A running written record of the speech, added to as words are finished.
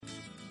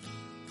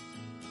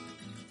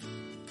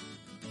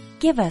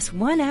Give us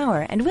 1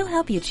 hour and we'll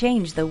help you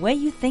change the way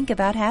you think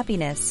about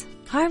happiness.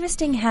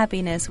 Harvesting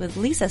Happiness with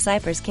Lisa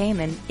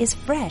Cypers-Kamen is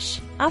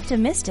fresh,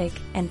 optimistic,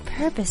 and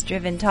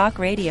purpose-driven talk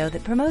radio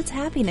that promotes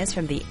happiness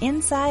from the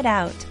inside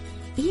out.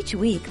 Each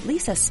week,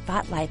 Lisa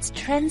spotlights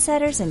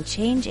trendsetters and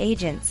change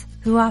agents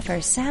who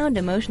offer sound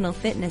emotional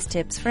fitness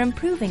tips for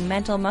improving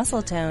mental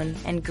muscle tone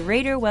and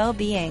greater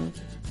well-being.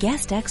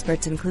 Guest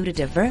experts include a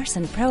diverse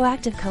and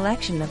proactive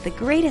collection of the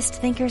greatest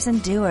thinkers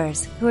and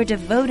doers who are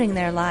devoting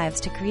their lives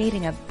to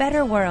creating a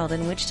better world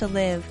in which to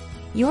live.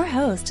 Your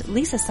host,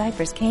 Lisa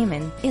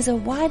Cypers-Kamen, is a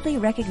widely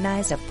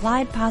recognized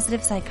applied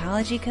positive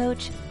psychology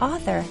coach,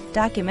 author,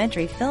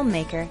 documentary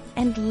filmmaker,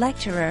 and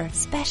lecturer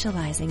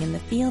specializing in the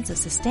fields of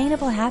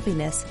sustainable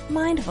happiness,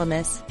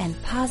 mindfulness,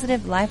 and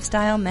positive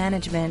lifestyle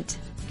management.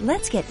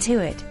 Let's get to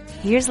it.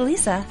 Here's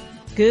Lisa.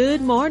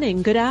 Good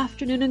morning, good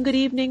afternoon, and good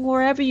evening,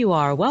 wherever you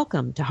are.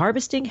 Welcome to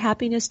Harvesting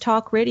Happiness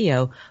Talk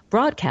Radio,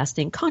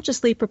 broadcasting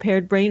consciously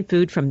prepared brain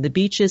food from the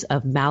beaches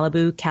of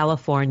Malibu,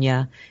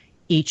 California.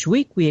 Each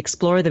week, we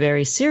explore the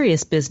very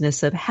serious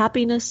business of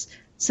happiness,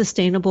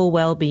 sustainable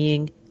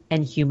well-being,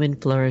 and human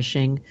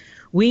flourishing.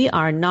 We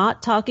are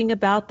not talking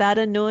about that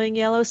annoying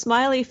yellow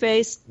smiley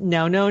face.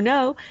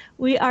 No.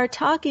 We are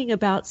talking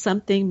about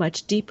something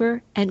much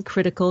deeper and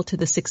critical to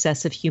the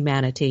success of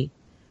humanity.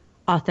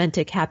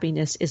 Authentic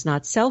happiness is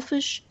not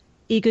selfish,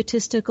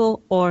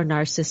 egotistical, or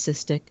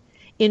narcissistic.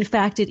 In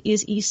fact, it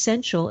is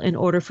essential in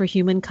order for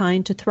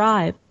humankind to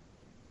thrive.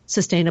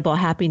 Sustainable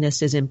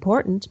happiness is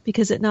important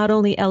because it not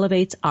only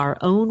elevates our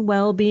own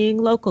well-being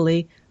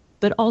locally,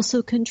 but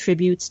also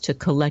contributes to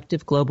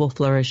collective global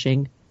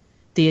flourishing.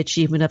 The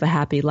achievement of a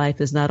happy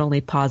life is not only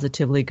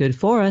positively good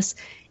for us,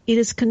 it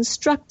is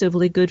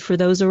constructively good for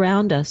those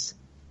around us.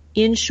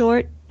 In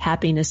short,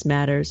 happiness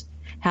matters.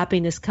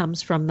 Happiness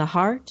comes from the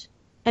heart,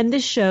 and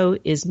this show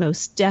is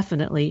most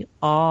definitely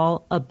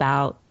all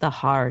about the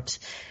heart.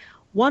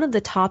 One of the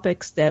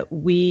topics that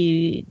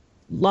we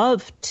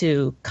love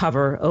to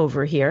cover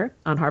over here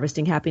on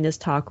Harvesting Happiness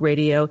Talk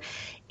Radio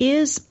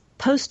is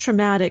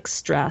post-traumatic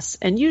stress.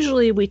 And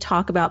usually we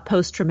talk about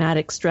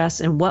post-traumatic stress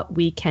and what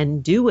we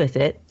can do with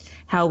it,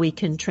 how we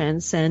can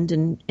transcend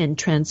and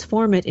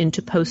transform it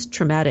into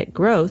post-traumatic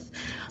growth.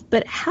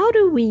 But how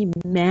do we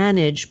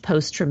manage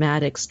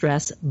post-traumatic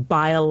stress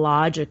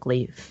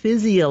biologically,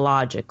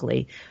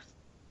 physiologically?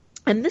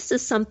 And this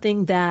is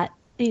something that,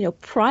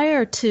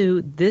 prior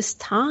to this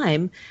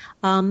time,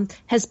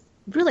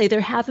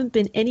 there haven't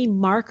been any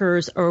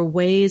markers or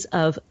ways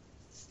of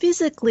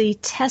physically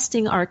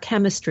testing our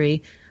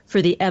chemistry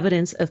for the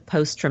evidence of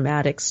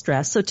post-traumatic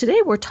stress. So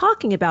today we're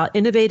talking about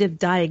innovative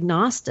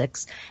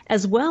diagnostics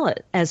as well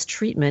as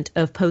treatment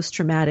of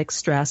post-traumatic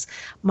stress.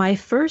 My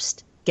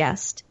first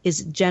guest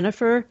is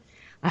Jennifer,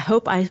 I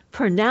hope I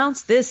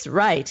pronounced this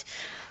right,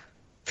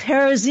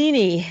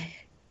 Perozzini.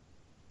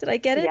 Did I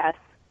get it? Yes.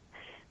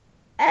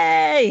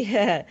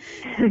 Hey!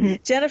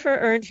 Jennifer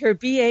earned her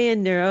BA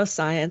in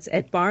neuroscience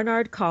at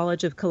Barnard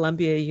College of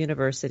Columbia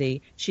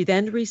University. She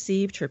then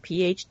received her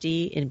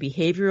PhD in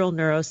behavioral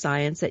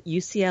neuroscience at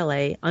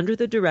UCLA under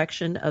the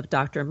direction of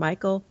Dr.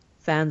 Michael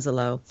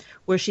Fanzelo,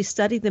 where she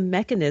studied the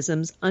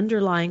mechanisms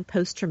underlying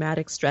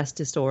post-traumatic stress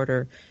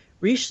disorder.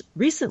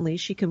 Recently,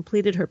 she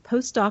completed her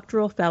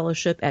postdoctoral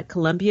fellowship at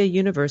Columbia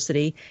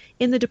University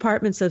in the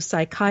departments of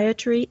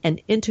psychiatry and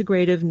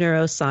integrative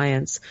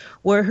neuroscience,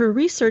 where her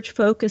research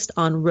focused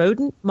on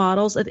rodent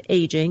models of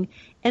aging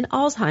and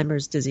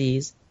Alzheimer's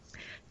disease.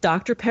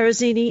 Dr.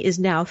 Perozzini is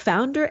now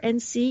founder and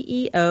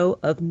CEO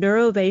of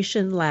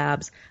Neurovation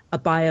Labs, a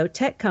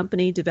biotech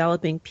company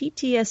developing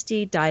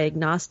PTSD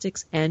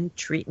diagnostics and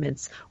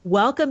treatments.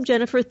 Welcome,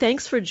 Jennifer.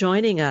 Thanks for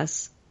joining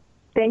us.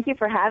 Thank you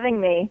for having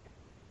me.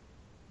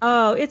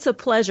 Oh, it's a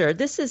pleasure.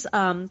 This is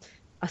a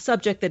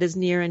subject that is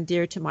near and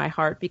dear to my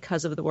heart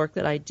because of the work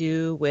that I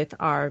do with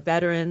our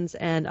veterans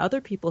and other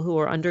people who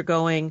are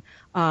undergoing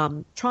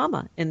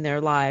trauma in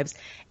their lives.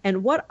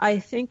 And what I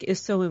think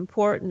is so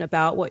important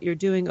about what you're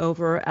doing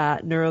over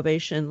at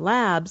Neurovation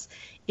Labs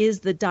is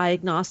the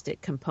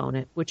diagnostic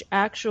component, which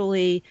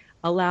actually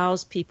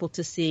allows people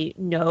to see,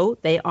 no,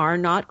 they are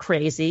not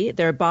crazy.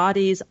 Their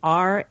bodies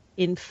are,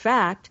 in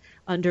fact,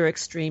 under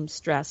extreme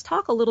stress.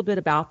 Talk a little bit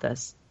about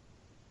this.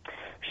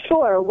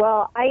 Sure.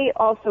 Well, I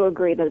also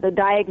agree that the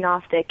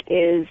diagnostic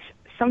is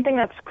something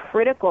that's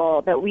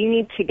critical that we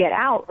need to get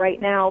out.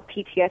 Right now,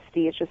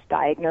 PTSD is just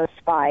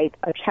diagnosed by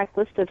a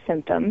checklist of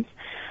symptoms,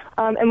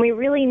 and we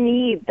really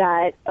need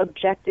that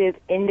objective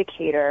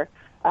indicator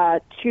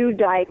to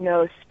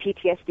diagnose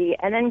PTSD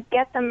and then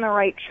get them the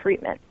right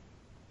treatment.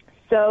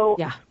 So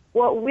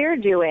what we're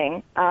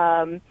doing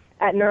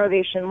at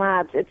Neurovation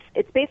Labs,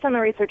 it's based on the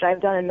research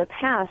I've done in the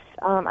past.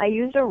 I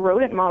used a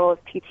rodent model of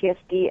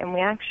PTSD, and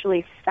we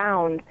actually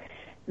found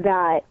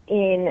that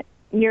in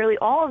nearly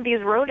all of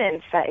these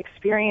rodents that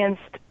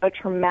experienced a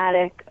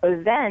traumatic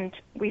event,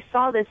 we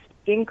saw this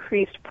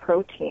increased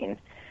protein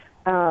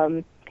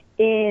in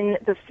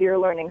the fear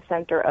learning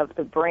center of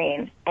the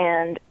brain.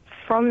 And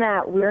from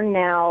that, we're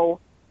now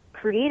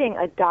creating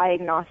a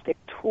diagnostic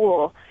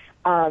tool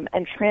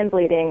and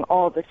translating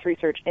all of this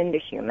research into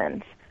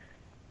humans.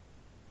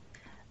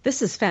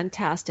 This is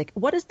fantastic.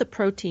 What is the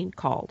protein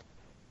called?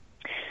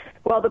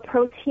 Well, the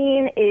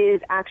protein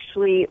is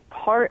actually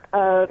part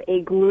of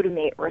a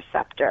glutamate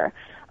receptor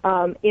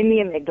in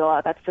the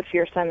amygdala. That's the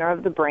fear center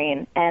of the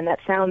brain. And that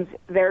sounds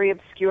very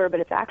obscure, but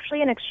it's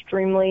actually an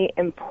extremely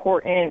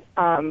important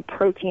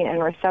protein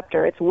and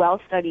receptor. It's well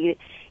studied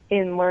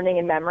in learning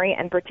and memory,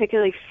 and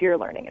particularly fear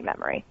learning and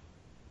memory.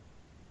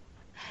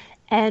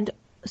 And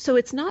so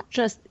it's not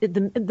just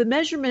the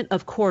measurement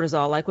of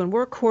cortisol, like when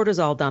we're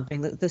cortisol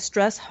dumping, the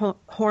stress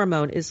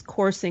hormone is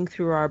coursing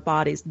through our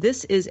bodies.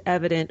 This is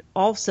evident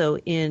also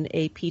in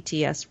a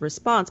PTS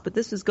response, but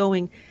this is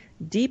going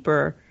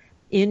deeper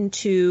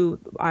into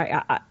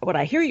what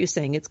I hear you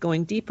saying. It's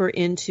going deeper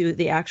into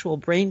the actual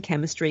brain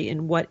chemistry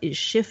and what is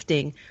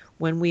shifting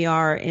when we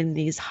are in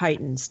these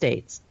heightened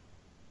states.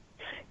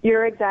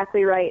 You're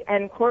exactly right.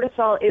 And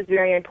cortisol is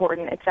very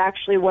important. It's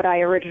actually what I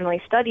originally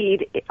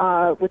studied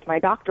with my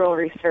doctoral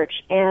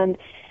research. And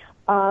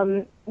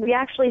we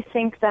actually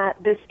think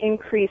that this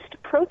increased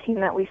protein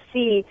that we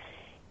see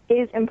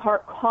is in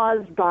part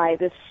caused by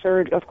this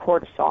surge of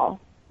cortisol.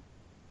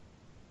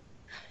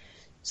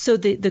 So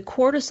the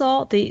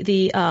cortisol,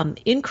 the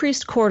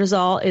increased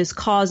cortisol is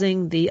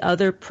causing the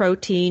other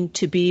protein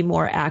to be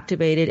more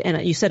activated.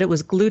 And you said it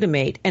was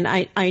glutamate. And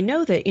I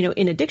know that,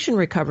 in addiction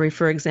recovery,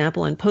 for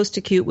example, in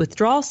post-acute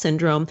withdrawal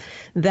syndrome,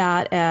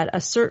 that at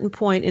a certain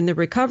point in the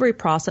recovery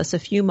process, a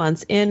few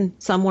months in,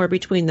 somewhere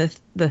between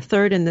the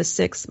third and the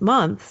sixth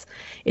month,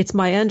 it's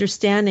my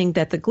understanding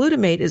that the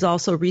glutamate is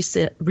also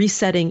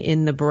resetting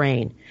in the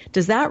brain.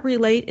 Does that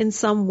relate in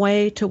some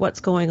way to what's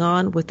going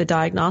on with the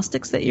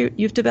diagnostics that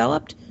you've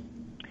developed?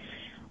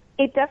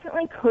 It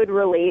definitely could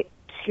relate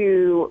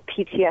to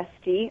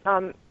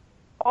PTSD.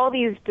 All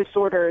these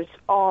disorders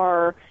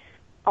are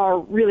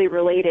really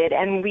related,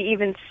 and we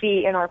even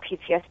see in our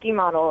PTSD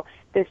model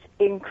this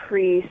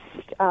increased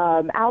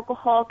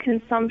alcohol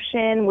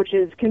consumption, which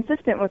is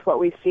consistent with what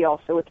we see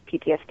also with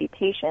PTSD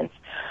patients.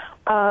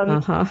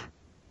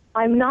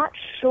 I'm not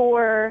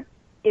sure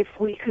if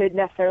we could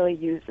necessarily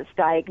use this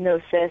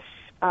diagnosis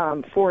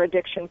for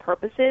addiction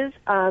purposes,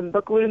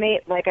 but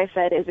glutamate, like I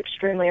said, is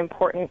extremely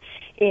important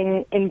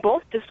in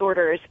both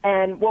disorders,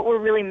 and what we're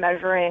really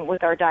measuring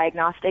with our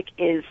diagnostic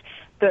is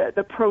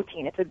the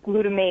protein. It's a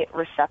glutamate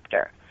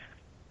receptor.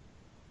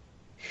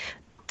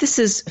 This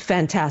is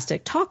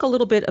fantastic. Talk a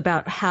little bit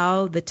about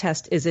how the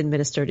test is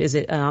administered. Is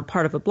it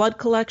part of a blood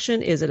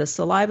collection? Is it a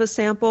saliva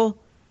sample?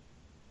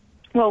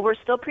 Well, we're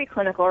still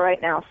preclinical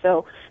right now,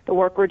 so the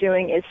work we're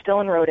doing is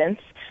still in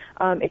rodents.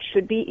 It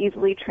should be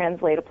easily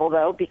translatable,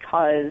 though,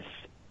 because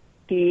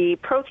the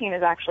protein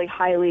is actually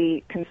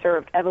highly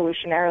conserved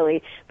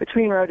evolutionarily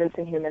between rodents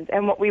and humans,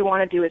 and what we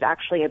want to do is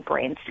actually a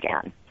brain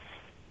scan.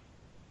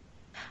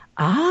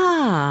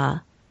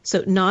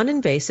 So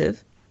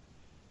non-invasive.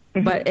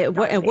 Mm-hmm.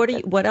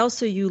 But what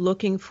else are you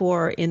looking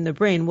for in the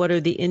brain? What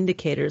are the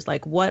indicators?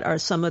 Like, what are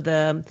some of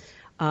the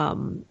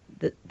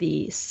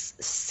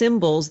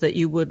symbols that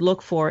you would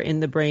look for in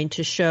the brain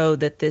to show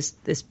that this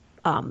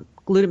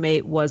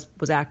glutamate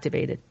was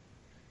activated?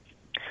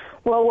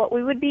 Well, what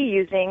we would be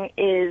using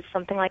is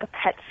something like a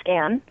PET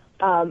scan,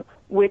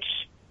 which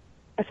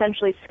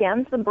essentially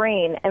scans the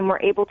brain, and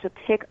we're able to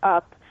pick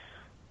up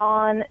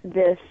on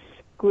this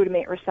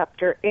glutamate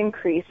receptor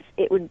increase.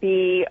 It would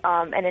be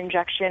an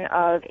injection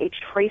of a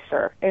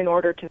tracer in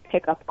order to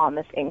pick up on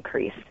this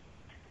increase.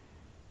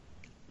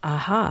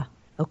 Aha.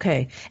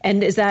 Okay.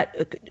 And is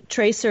that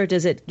tracer,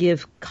 does it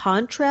give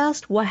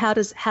contrast? How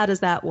does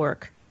that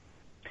work?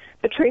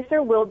 The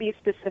tracer will be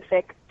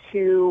specific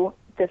to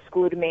this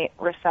glutamate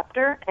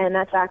receptor, and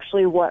that's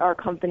actually what our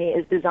company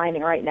is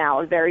designing right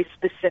now, a very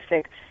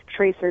specific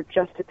tracer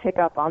just to pick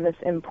up on this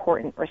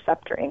important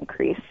receptor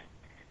increase.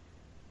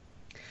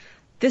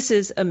 This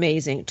is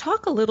amazing.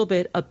 Talk a little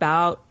bit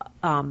about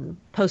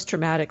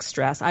post-traumatic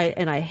stress.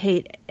 I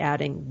hate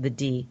adding the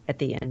D at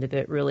the end of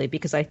it, really,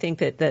 because I think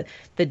that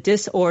the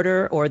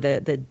disorder or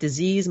the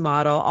disease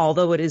model,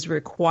 although it is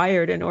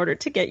required in order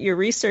to get your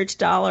research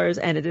dollars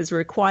and it is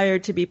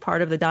required to be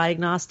part of the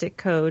diagnostic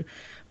code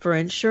for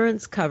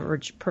insurance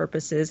coverage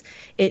purposes,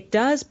 it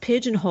does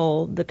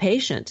pigeonhole the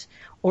patient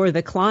or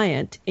the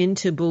client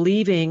into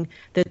believing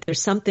that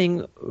there's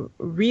something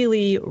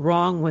really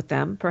wrong with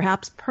them,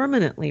 perhaps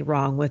permanently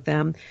wrong with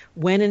them,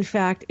 when in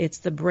fact it's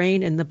the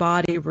brain and the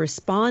body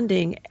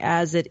responding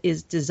as it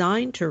is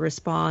designed to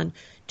respond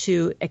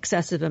to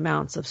excessive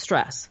amounts of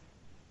stress.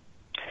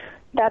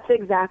 That's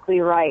exactly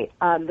right.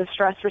 The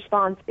stress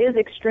response is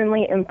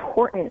extremely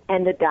important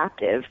and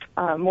adaptive.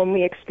 When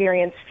we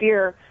experience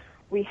fear,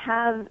 we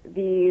have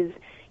these,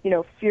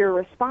 fear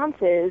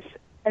responses,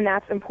 and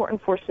that's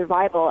important for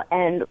survival.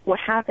 And what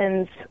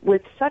happens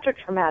with such a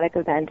traumatic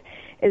event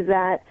is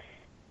that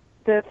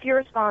the fear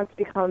response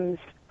becomes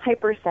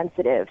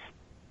hypersensitive,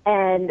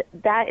 and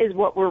that is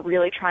what we're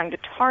really trying to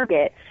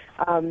target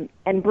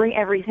and bring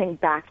everything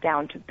back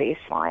down to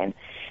baseline.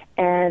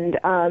 And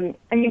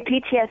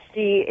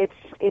PTSD,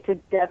 it's a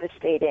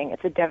devastating.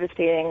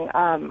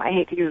 I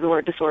hate to use the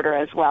word disorder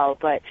as well,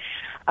 but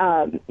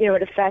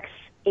it affects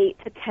 8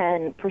 to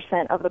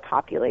 10% of the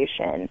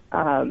population.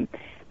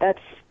 That's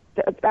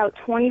about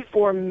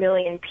 24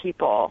 million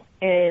people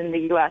in the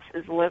U.S.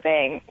 is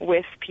living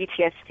with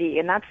PTSD,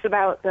 and that's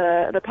about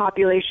the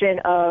population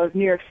of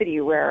New York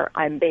City, where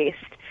I'm based.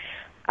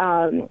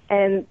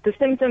 And the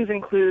symptoms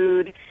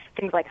include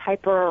things like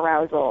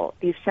hyperarousal,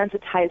 these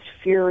sensitized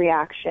fear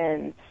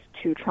reactions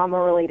to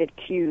trauma-related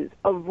cues,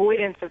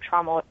 avoidance of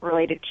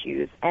trauma-related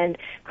cues, and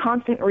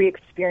constant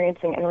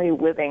re-experiencing and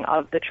reliving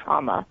of the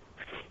trauma.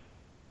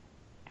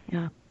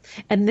 Yeah.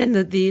 And then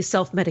the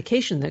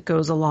self-medication that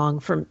goes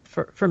along for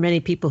many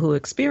people who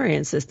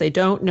experience this. They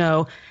don't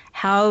know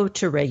how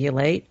to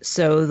regulate,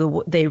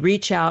 so they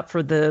reach out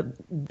for the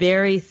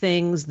very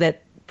things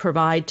that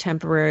provide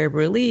temporary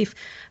relief,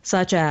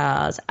 such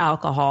as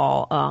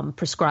alcohol,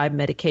 prescribed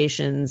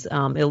medications,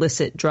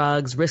 illicit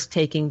drugs,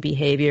 risk-taking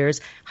behaviors,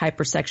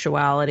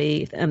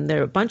 hypersexuality, and there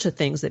are a bunch of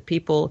things that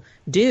people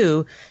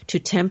do to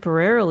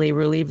temporarily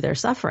relieve their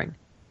suffering.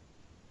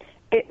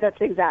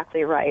 That's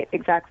exactly right.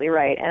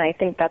 And I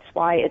think that's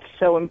why it's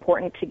so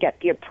important to get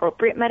the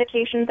appropriate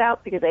medications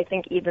out, because I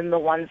think even the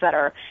ones that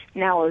are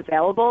now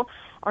available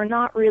are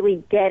not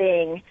really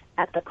getting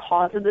at the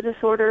cause of the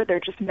disorder. They're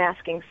just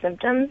masking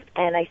symptoms,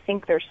 and I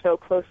think they're so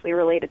closely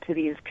related to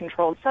these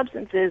controlled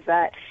substances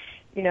that,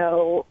 you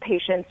know,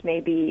 patients may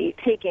be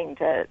taking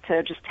to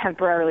just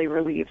temporarily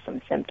relieve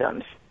some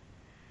symptoms.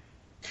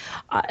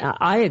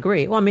 I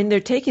agree. Well, I mean, they're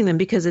taking them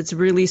because it's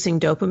releasing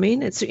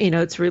dopamine.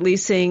 It's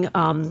releasing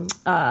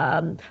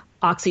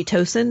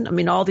oxytocin. I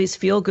mean, all these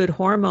feel-good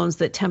hormones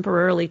that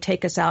temporarily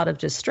take us out of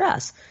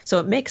distress. So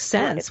it makes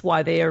sense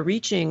why they are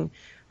reaching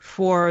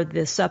for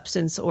the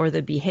substance or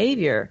the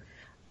behavior.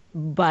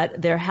 But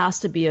there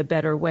has to be a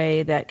better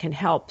way that can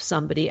help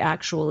somebody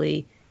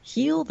actually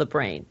heal the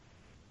brain.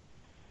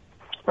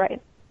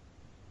 Right.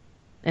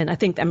 And I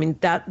think,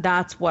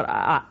 that's what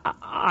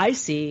I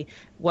see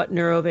what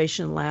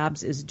Neurovation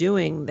Labs is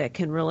doing that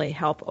can really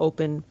help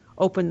open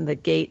the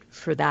gate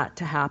for that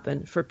to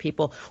happen for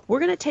people. We're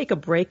going to take a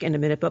break in a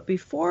minute, but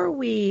before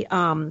we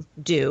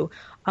do,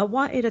 I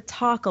want you to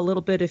talk a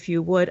little bit, if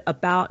you would,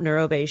 about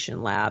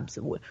Neurovation Labs,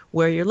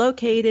 where you're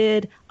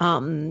located,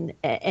 and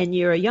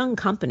you're a young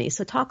company.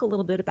 So talk a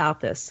little bit about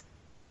this,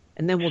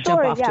 and then we'll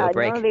jump off to a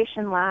break.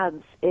 Neurovation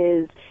Labs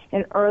is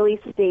an early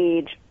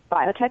stage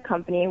biotech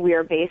company. We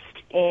are based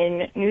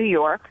in New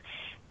York,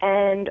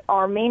 and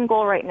our main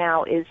goal right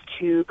now is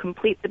to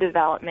complete the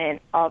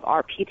development of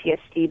our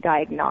PTSD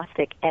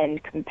diagnostic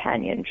and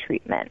companion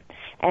treatment.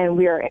 And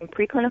we are in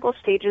preclinical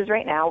stages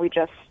right now. We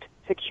just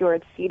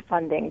secured seed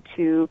funding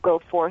to go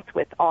forth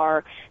with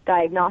our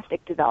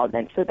diagnostic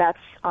development. So that's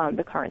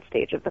the current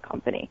stage of the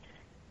company.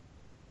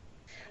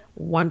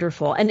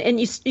 Wonderful.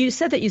 And you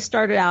said that you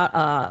started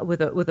out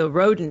with a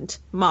rodent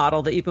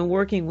model, that you've been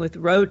working with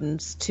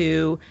rodents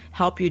to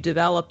help you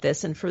develop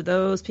this. And for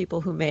those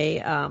people who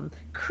may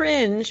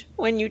cringe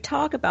when you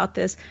talk about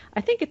this,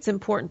 I think it's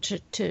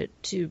important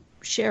to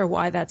share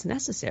why that's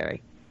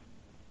necessary.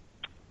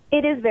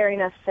 It is very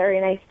necessary,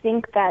 and I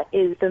think that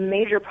is the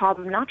major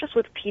problem, not just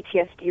with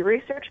PTSD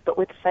research, but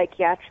with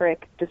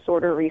psychiatric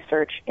disorder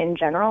research in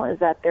general, is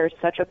that there's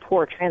such a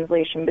poor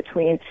translation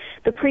between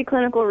the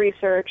preclinical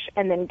research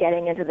and then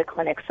getting into the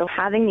clinic. So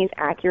having these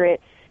accurate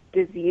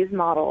disease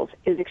models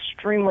is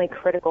extremely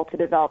critical to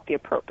develop the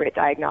appropriate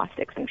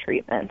diagnostics and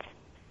treatments.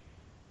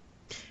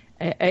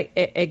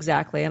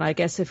 Exactly. And I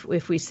guess if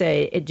we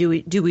say, do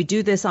we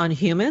do this on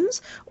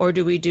humans or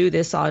do we do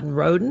this on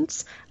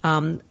rodents?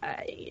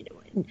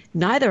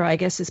 Neither, I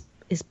guess,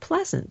 is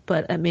pleasant.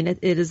 But I mean,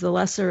 it is the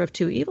lesser of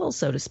two evils,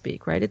 so to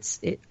speak, right?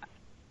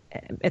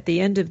 At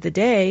the end of the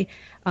day,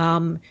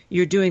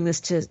 you're doing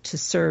this to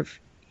serve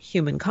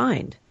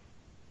humankind.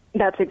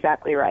 That's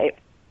exactly right.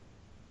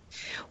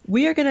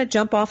 We are going to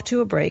jump off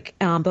to a break,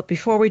 but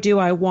before we do,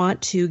 I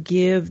want to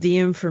give the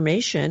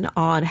information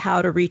on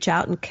how to reach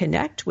out and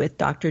connect with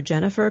Dr.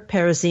 Jennifer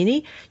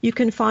Perezzini. You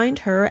can find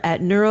her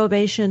at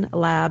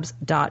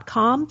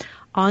neurovationlabs.com,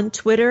 on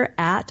Twitter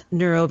at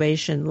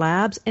Neurovation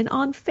Labs, and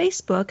on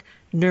Facebook,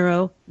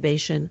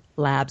 Neurovation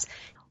Labs.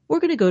 We're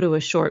going to go to a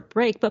short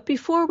break, but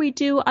before we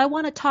do, I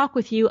want to talk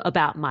with you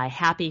about my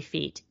happy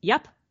feet.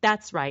 Yep,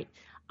 that's right.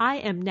 I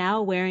am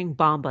now wearing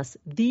Bombas,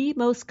 the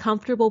most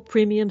comfortable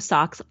premium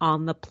socks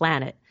on the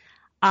planet.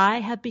 I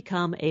have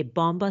become a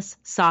Bombas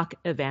sock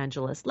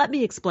evangelist. Let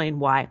me explain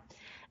why.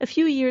 A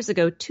few years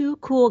ago, two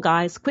cool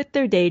guys quit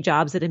their day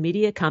jobs at a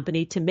media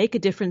company to make a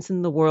difference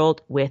in the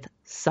world with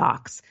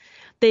socks.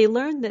 They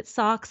learned that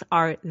socks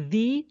are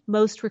the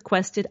most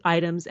requested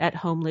items at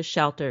homeless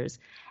shelters.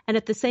 And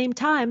at the same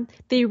time,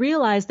 they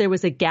realized there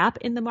was a gap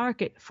in the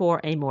market for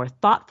a more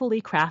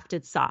thoughtfully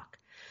crafted sock.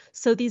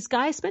 So these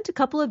guys spent a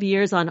couple of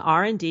years on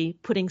R&D,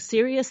 putting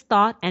serious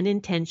thought and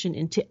intention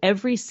into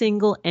every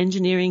single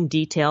engineering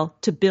detail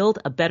to build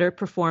a better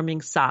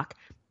performing sock.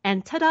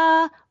 And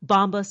ta-da!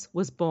 Bombas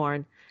was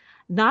born.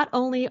 Not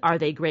only are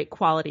they great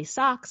quality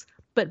socks,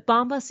 but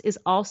Bombas is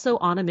also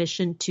on a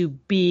mission to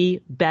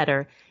be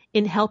better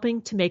in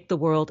helping to make the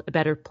world a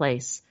better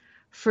place.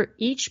 For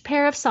each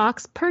pair of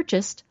socks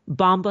purchased,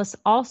 Bombas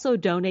also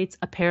donates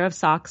a pair of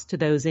socks to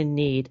those in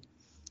need.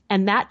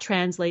 and that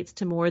translates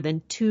to more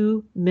than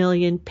 2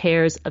 million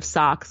pairs of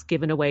socks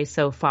given away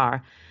so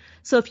far.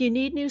 So if you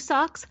need new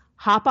socks,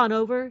 hop on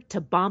over to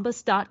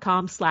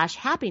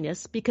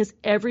bombas.com/happiness because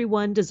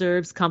everyone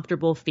deserves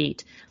comfortable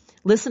feet.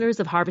 Listeners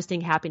of Harvesting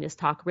Happiness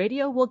Talk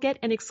Radio will get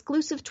an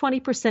exclusive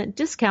 20%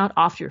 discount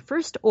off your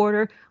first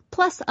order,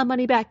 plus a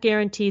money-back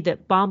guarantee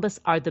that Bombas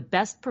are the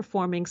best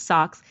performing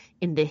socks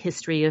in the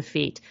history of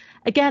feet.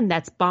 Again,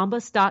 that's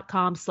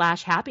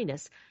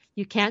bombas.com/happiness.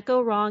 You can't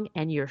go wrong,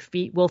 and your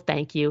feet will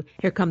thank you.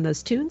 Here come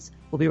those tunes.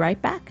 We'll be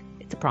right back.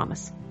 It's a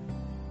promise.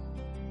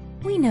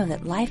 We know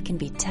that life can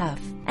be tough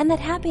and that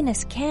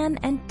happiness can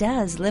and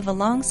does live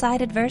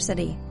alongside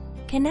adversity.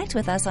 Connect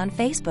with us on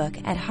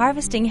Facebook at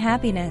Harvesting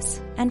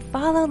Happiness and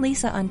follow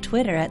Lisa on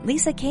Twitter at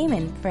Lisa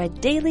Kamen for a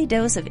daily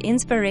dose of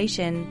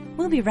inspiration.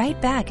 We'll be right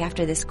back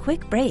after this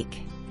quick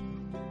break.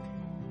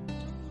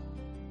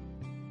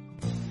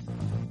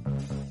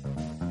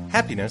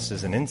 Happiness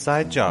is an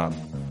inside job.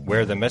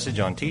 Wear the message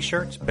on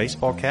t-shirts,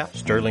 baseball caps,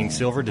 sterling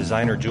silver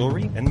designer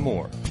jewelry, and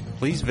more.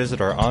 Please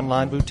visit our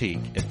online boutique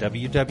at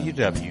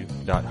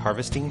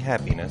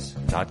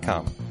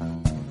www.harvestinghappiness.com.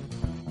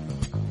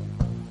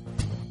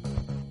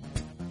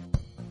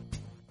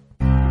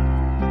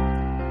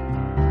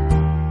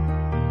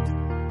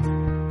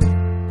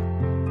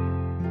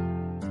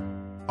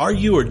 Are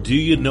you or do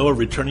you know a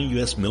returning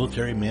U.S.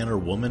 military man or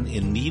woman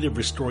in need of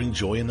restoring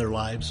joy in their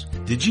lives?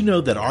 Did you know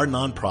that our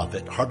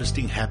nonprofit,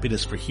 Harvesting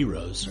Happiness for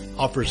Heroes,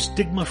 offers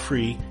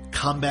stigma-free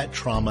combat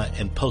trauma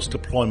and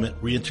post-deployment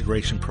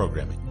reintegration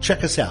programming?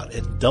 Check us out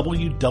at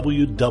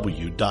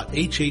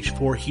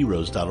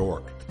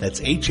www.hh4heroes.org. That's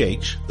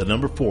HH, the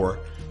number 4,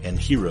 and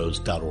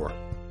heroes.org.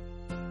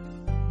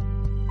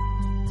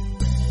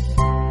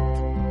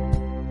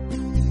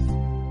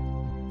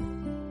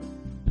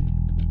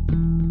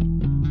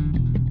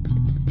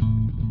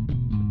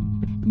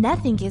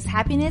 Nothing gives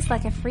happiness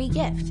like a free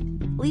gift.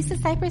 Lisa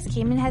Cypers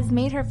Kamen has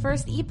made her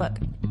first ebook,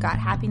 Got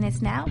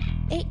Happiness Now?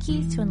 8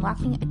 Keys to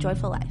Unlocking a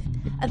Joyful Life,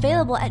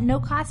 available at no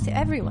cost to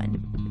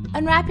everyone.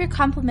 Unwrap your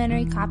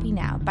complimentary copy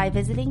now by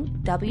visiting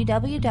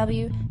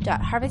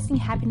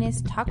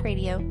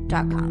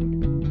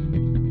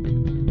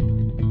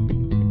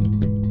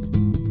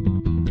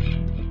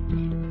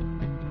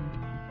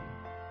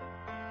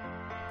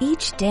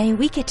Each day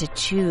we get to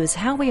choose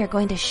how we are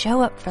going to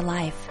show up for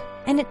life.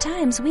 And at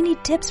times, we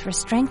need tips for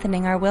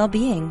strengthening our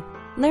well-being.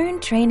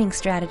 Learn training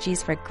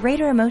strategies for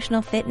greater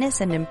emotional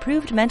fitness and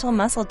improved mental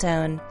muscle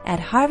tone at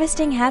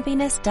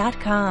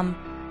harvestinghappiness.com.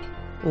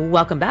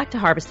 Welcome back to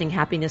Harvesting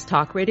Happiness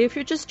Talk Radio. If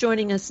you're just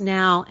joining us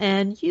now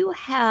and you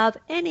have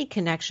any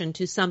connection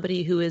to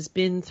somebody who has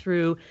been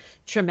through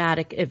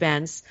traumatic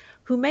events,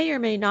 who may or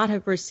may not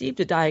have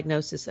received a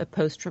diagnosis of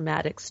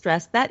post-traumatic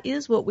stress, that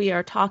is what we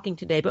are talking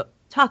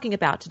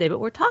about today, but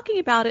we're talking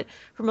about it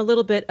from a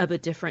little bit of a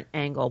different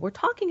angle. We're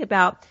talking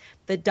about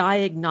the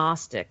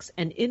diagnostics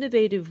and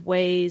innovative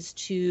ways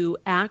to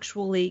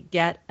actually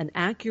get an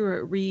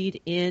accurate read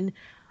in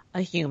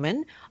a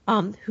human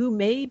who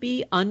may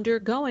be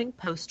undergoing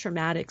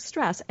post-traumatic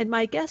stress. And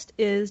my guest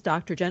is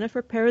Dr.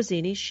 Jennifer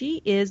Perezzini.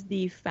 She is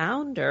the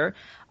founder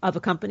of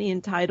a company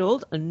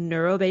entitled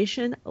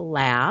Neurovation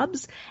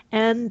Labs,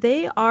 and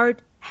they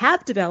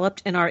have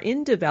developed and are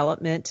in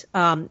development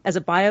as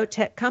a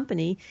biotech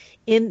company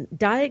in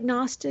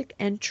diagnostic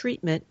and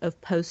treatment of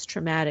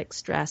post-traumatic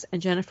stress.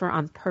 And Jennifer,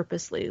 I'm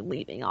purposely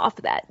leaving off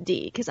that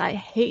D because I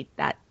hate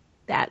that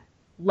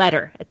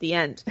letter at the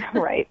end.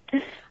 Right.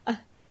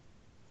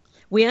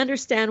 We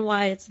understand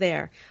why it's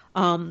there.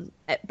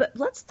 But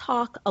let's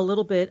talk a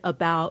little bit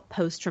about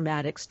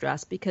post-traumatic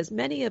stress, because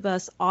many of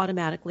us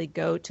automatically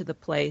go to the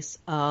place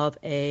of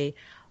a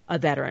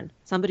veteran,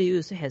 somebody who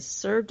has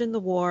served in the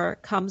war,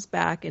 comes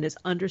back and is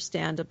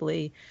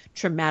understandably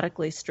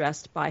traumatically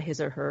stressed by his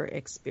or her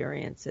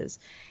experiences.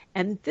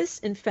 And this,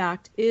 in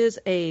fact, is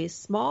a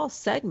small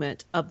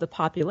segment of the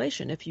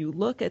population. If you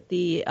look at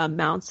the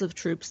amounts of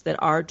troops that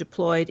are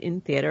deployed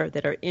in theater,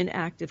 that are in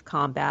active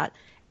combat,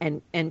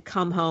 and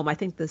come home, I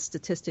think the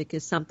statistic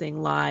is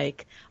something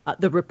like,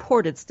 the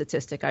reported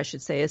statistic, I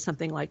should say, is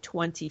something like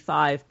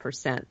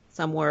 25%,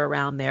 somewhere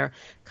around there,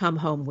 come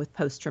home with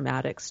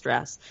post-traumatic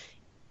stress.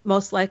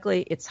 Most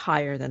likely it's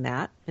higher than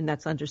that, and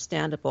that's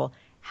understandable.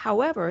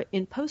 However,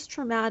 in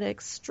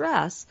post-traumatic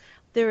stress,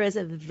 there is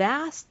a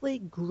vastly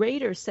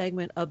greater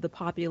segment of the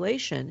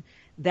population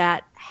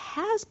that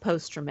has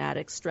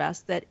post-traumatic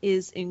stress that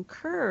is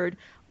incurred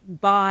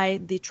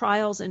by the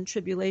trials and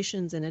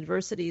tribulations and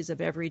adversities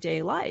of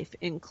everyday life,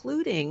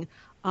 including,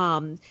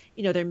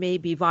 there may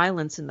be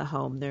violence in the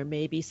home, there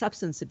may be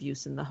substance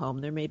abuse in the home,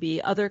 there may be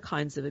other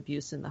kinds of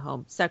abuse in the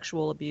home,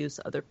 sexual abuse,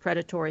 other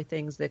predatory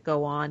things that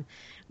go on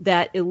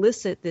that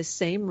elicit this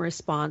same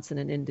response in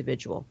an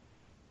individual.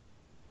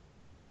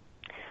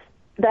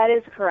 That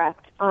is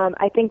correct.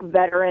 I think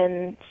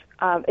veterans,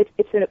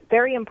 it's a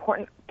very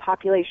important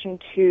population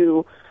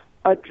to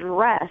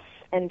address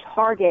and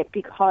target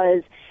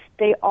because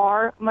they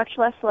are much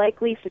less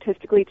likely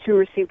statistically to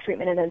receive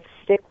treatment and then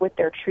stick with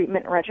their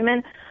treatment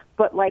regimen.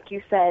 But like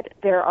you said,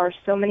 there are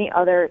so many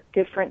other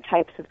different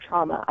types of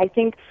trauma. I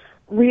think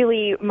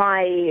really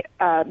my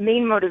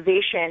main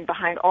motivation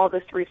behind all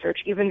this research,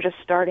 even just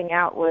starting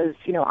out, was,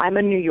 I'm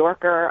a New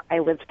Yorker. I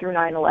lived through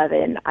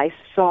 9/11. I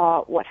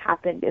saw what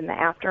happened in the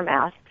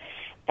aftermath.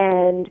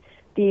 And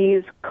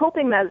these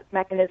coping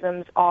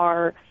mechanisms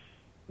are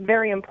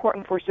very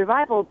important for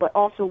survival, but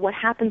also what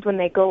happens when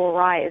they go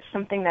awry is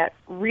something that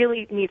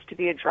really needs to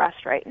be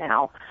addressed right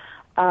now.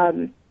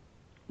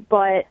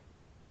 But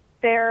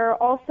there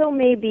also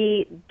may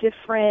be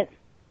different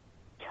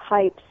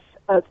types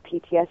of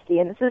PTSD,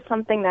 and this is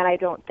something that I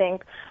don't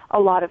think a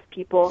lot of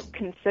people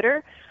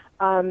consider.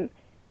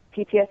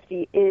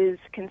 PTSD is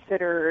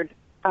considered,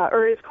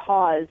 or is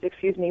caused,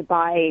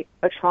 by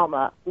a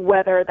trauma,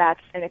 whether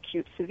that's an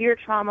acute severe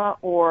trauma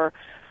or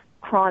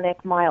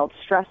chronic mild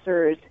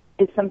stressors,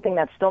 is something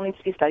that still needs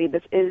to be studied.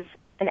 This is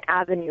an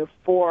avenue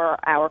for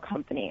our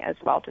company as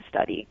well to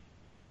study.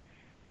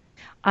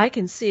 I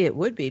can see it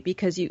would be,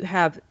 because you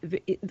have,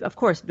 of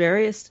course,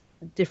 various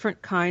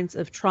different kinds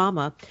of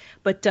trauma,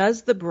 but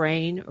does the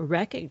brain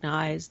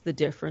recognize the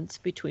difference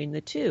between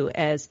the two?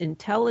 As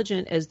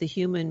intelligent as the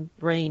human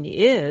brain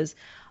is,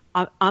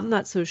 I'm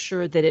not so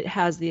sure that it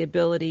has the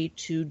ability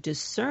to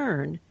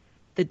discern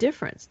the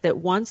difference, that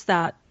once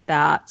that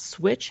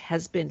switch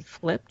has been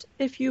flipped,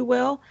 if you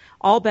will,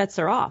 all bets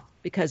are off,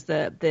 because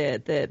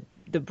the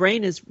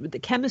brain the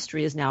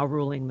chemistry is now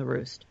ruling the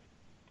roost.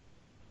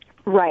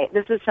 Right.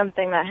 This is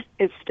something that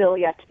is still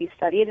yet to be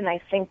studied, and I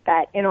think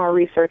that in our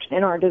research,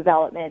 in our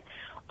development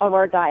of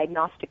our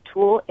diagnostic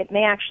tool, it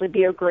may actually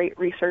be a great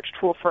research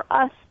tool for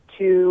us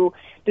to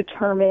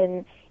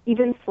determine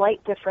even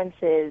slight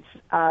differences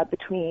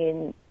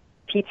between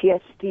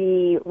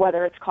PTSD,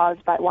 whether it's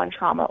caused by one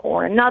trauma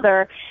or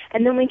another,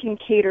 and then we can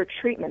cater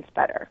treatments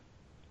better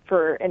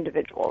for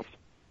individuals.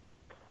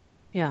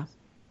 Yeah.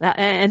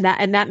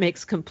 That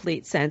makes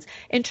complete sense.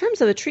 In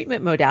terms of the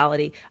treatment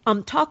modality,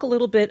 talk a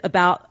little bit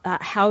about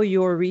how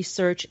your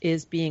research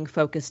is being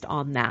focused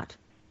on that.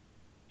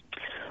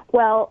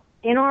 Well,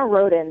 in our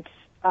rodents,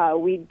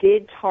 we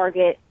did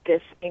target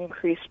this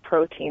increased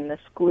protein, this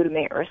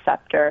glutamate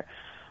receptor,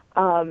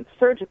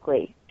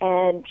 surgically,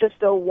 and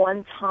just a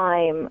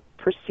one-time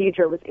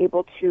procedure was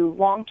able to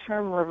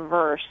long-term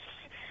reverse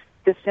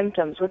the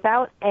symptoms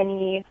without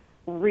any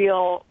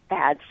real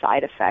bad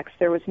side effects.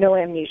 There was no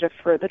amnesia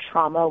for the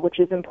trauma, which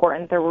is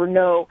important. There were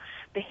no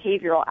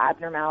behavioral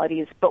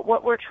abnormalities. But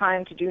what we're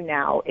trying to do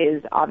now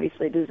is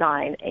obviously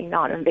design a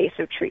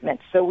non-invasive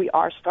treatment. So we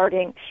are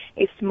starting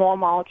a small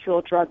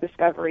molecule drug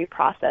discovery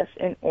process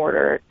in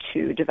order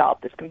to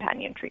develop this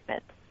companion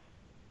treatment.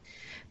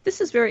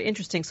 This is very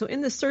interesting. So in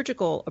the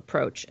surgical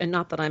approach, and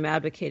not that I'm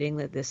advocating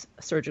that this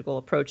surgical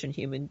approach in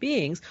human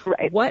beings,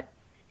 right. What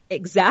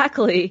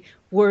exactly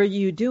were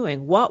you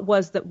doing?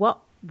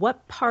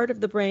 What part of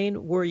the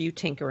brain were you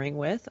tinkering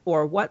with,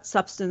 or what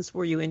substance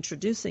were you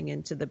introducing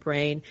into the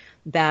brain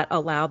that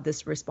allowed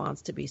this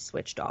response to be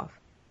switched off?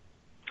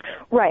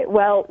 Right.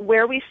 Well,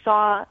 where we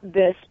saw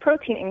this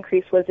protein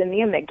increase was in the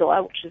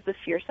amygdala, which is the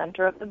fear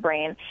center of the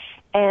brain.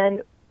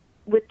 And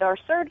with our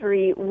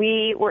surgery,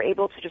 we were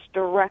able to just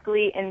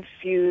directly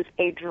infuse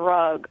a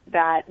drug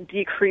that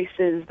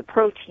decreases the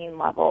protein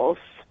levels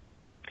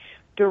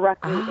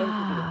directly into the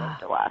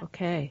amygdala.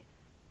 Okay.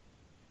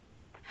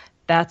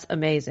 That's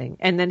amazing.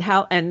 And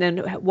then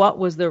what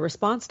was the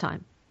response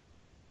time?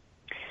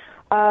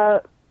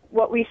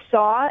 What we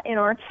saw in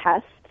our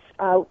tests,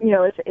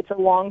 it's a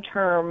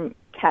long-term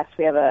test.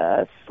 We have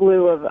a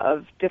slew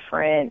of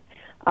different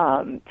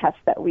tests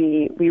that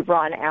we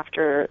run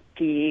after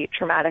the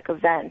traumatic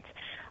event.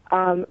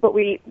 But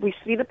we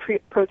see the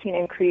protein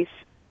increase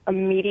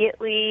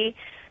immediately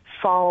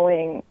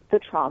following the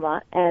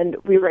trauma, and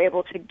we were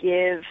able to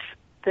give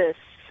this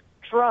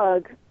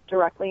drug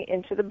directly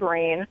into the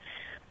brain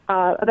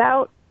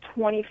about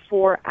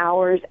 24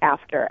 hours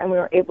after, and we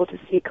were able to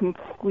see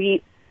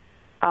complete,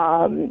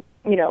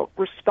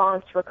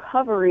 response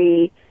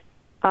recovery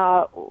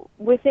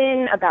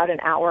within about an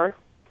hour.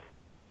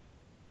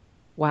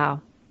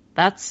 Wow.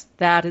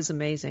 That is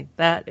amazing.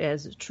 That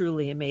is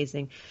truly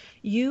amazing.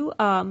 You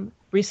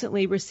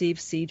recently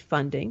received seed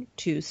funding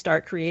to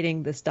start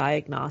creating this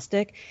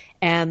diagnostic,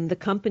 and the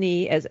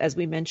company, as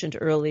we mentioned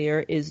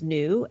earlier, is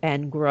new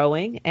and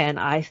growing, and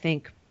I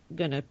think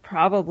going to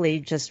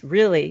probably just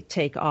really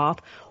take off.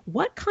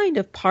 What kind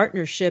of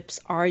partnerships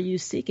are you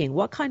seeking?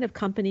 What kind of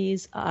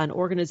companies and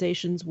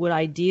organizations would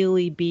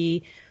ideally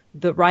be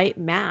the right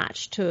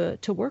match to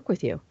work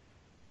with you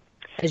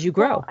as you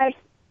grow?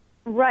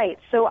 Right.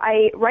 So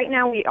right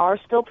now we are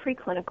still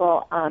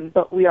preclinical,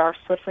 but we are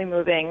swiftly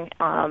moving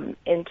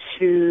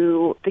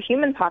into the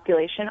human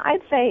population,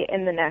 I'd say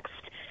in the next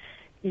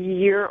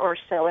year or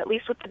so, at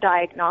least with the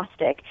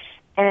diagnostic.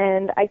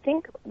 And I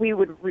think we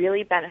would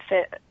really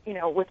benefit,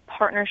 with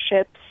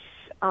partnerships,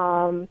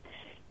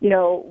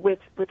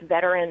 with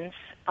veterans,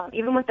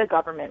 even with the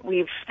government.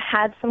 We've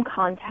had some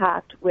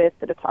contact with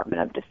the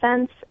Department of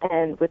Defense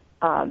and with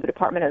the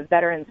Department of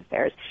Veterans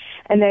Affairs,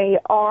 and they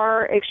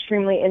are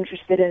extremely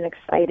interested and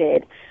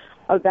excited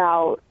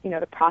about,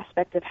 the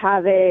prospect of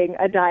having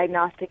a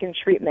diagnostic and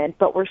treatment,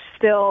 but we're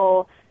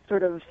still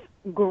sort of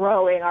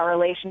growing our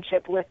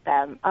relationship with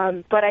them.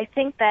 But I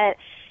think that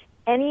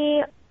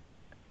any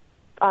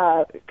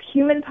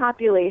human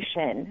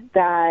population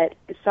that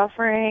is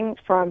suffering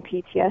from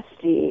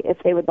PTSD, if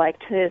they would like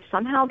to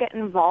somehow get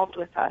involved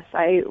with us,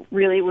 I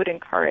really would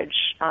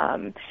encourage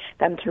them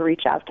to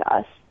reach out to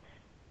us.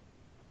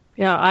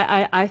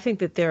 Yeah, I think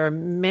that there are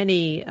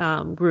many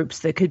groups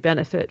that could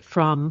benefit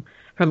from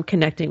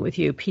connecting with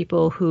you.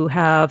 People who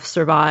have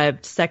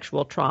survived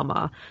sexual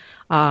trauma,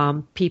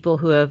 people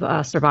who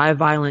have survived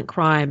violent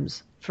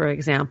crimes, for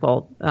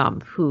example,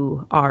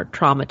 who are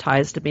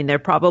traumatized. I mean, there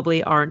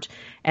probably aren't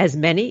as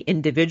many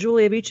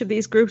individually of each of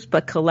these groups,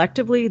 but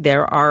collectively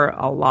there are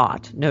a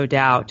lot, no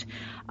doubt.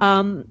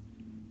 Let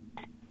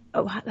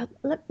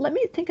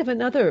me think of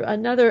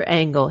another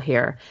angle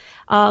here.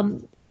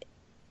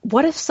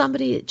 What if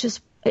somebody,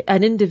 just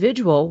an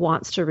individual,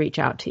 wants to reach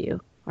out to you?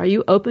 Are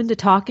you open to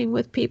talking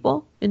with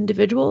people,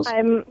 individuals?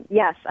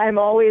 Yes, I'm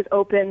always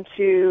open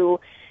to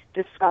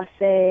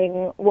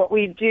discussing what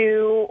we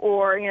do,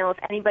 or, if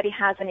anybody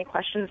has any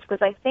questions,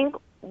 because I think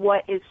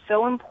what is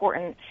so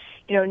important,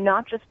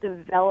 not just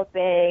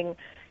developing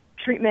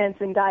treatments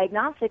and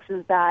diagnostics,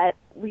 is that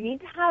we need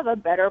to have a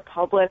better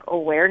public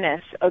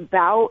awareness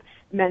about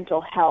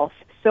mental health.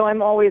 So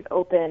I'm always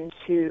open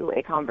to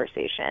a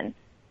conversation.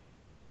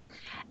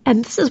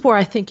 And this is where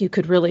I think you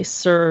could really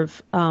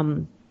serve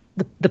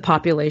the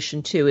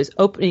population too, is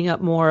opening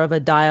up more of a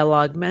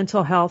dialogue.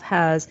 Mental health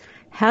has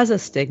a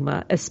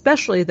stigma,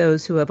 especially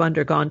those who have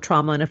undergone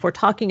trauma. And if we're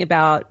talking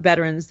about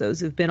veterans,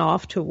 those who've been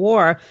off to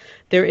war,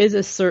 there is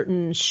a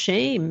certain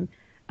shame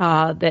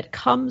that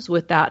comes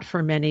with that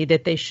for many,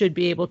 that they should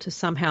be able to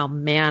somehow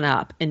man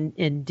up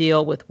and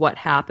deal with what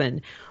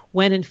happened,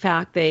 when in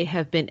fact they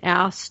have been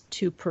asked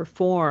to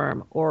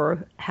perform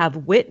or have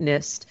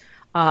witnessed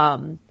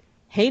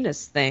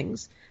heinous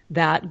things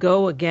that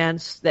go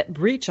against, that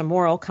breach a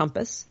moral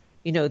compass,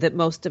 that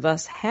most of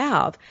us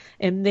have.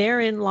 And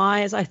therein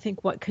lies, I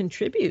think, what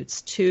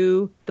contributes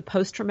to the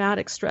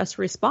post-traumatic stress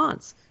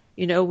response.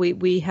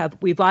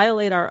 We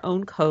violate our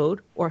own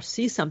code, or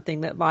see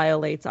something that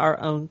violates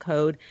our own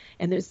code,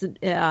 and there's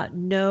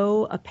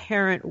no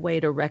apparent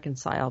way to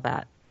reconcile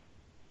that.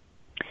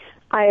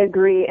 I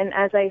agree. And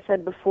as I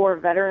said before,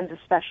 veterans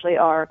especially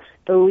are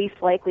the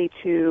least likely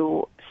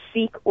to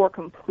seek or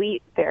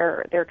complete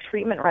their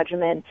treatment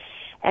regimen.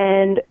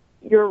 And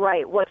you're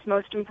right. What's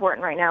most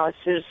important right now is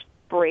to just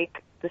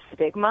break the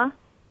stigma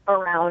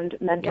around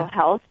mental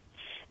health.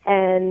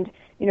 And,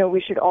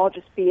 we should all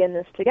just be in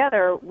this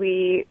together.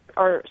 We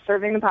are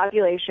serving the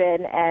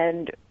population,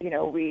 and,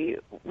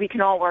 we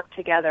can all work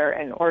together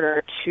in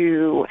order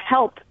to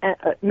help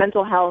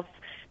mental health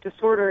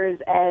disorders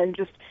and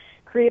just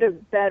create a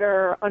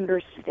better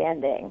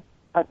understanding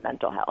of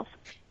mental health.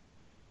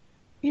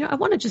 I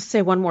want to just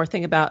say one more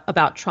thing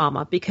about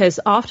trauma, because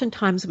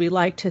oftentimes we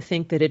like to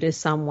think that it is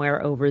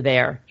somewhere over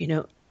there.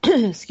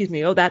 Excuse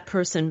me, that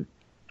person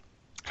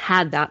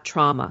had that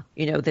trauma,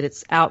 that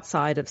it's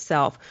outside of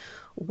self.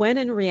 When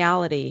in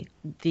reality,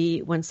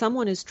 when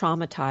someone is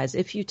traumatized,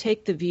 if you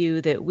take the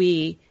view that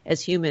we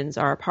as humans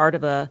are a part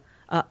of a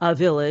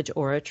village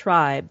or a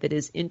tribe that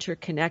is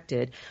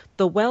interconnected,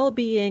 the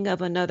well-being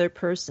of another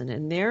person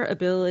and their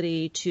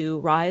ability to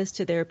rise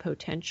to their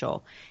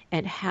potential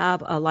and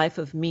have a life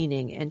of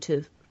meaning and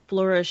to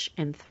flourish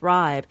and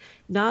thrive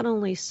not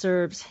only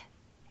serves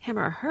him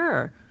or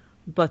her,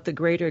 but the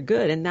greater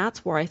good. And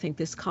that's where I think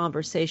this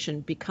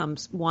conversation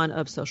becomes one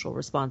of social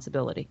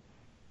responsibility.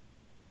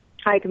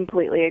 I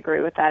completely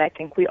agree with that. I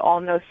think we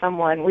all know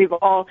someone. We've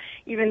all,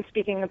 even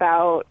speaking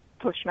about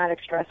post-traumatic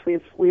stress,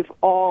 we've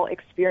all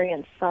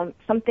experienced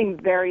something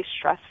very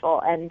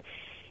stressful, and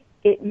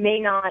it may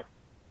not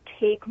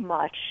take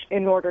much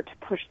in order to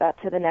push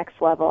that to the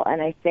next level.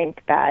 And I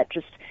think that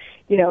just,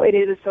 it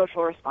is a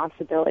social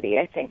responsibility.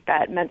 I think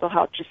that mental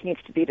health just needs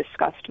to be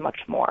discussed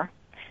much more.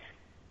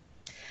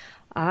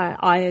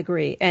 I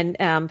agree.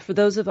 And for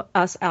those of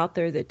us out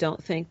there that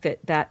don't think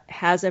that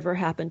has ever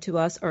happened to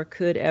us or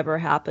could ever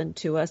happen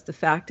to us, the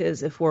fact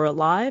is, if we're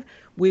alive,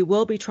 we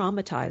will be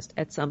traumatized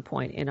at some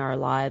point in our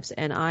lives.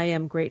 And I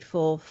am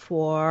grateful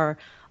for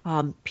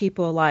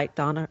people like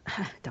Dr.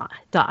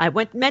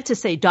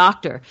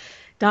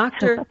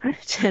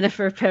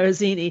 Jennifer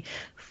Perozzini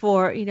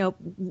for,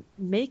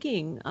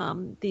 making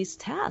these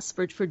tests,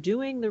 for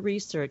doing the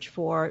research,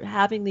 for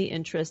having the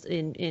interest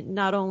in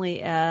not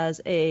only as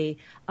a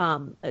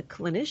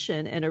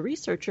clinician and a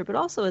researcher, but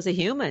also as a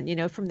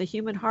human. From the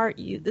human heart,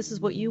 this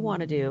is what you want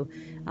to do.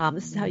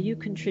 This is how you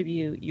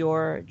contribute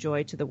your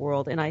joy to the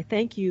world. And I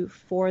thank you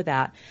for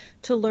that.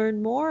 To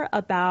learn more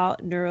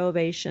about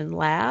Neurovation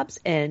Labs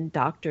and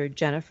Dr.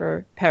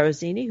 Jennifer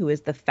Perozzini, who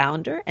is the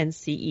founder and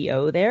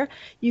CEO there,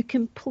 you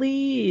can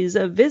please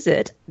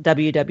visit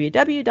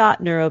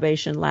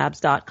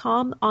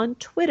www.neurovationlabs.com. On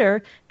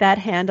Twitter, that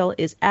handle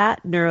is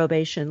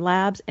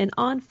 @NeurovationLabs, and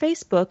on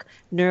Facebook,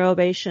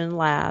 Neurovation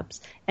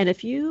Labs. And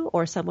if you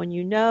or someone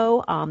you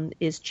know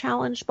is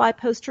challenged by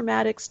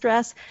post-traumatic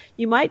stress,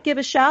 you might give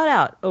a shout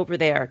out over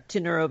there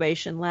to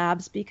Neurovation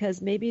Labs,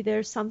 because maybe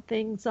there's some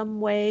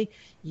way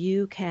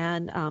you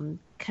can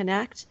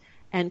connect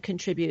and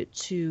contribute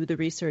to the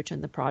research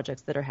and the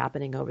projects that are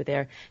happening over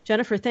there.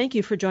 Jennifer, thank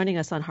you for joining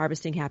us on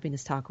Harvesting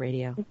Happiness Talk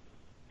Radio.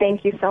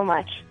 Thank you so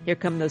much. Here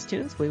come those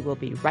tunes. We will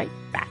be right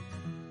back.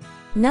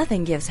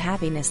 Nothing gives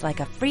happiness like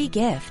a free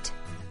gift.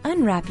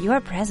 Unwrap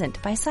your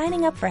present by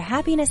signing up for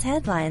Happiness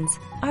Headlines,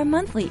 our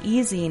monthly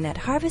e-zine at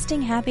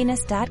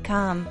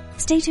harvestinghappiness.com.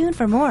 Stay tuned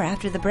for more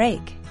after the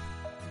break.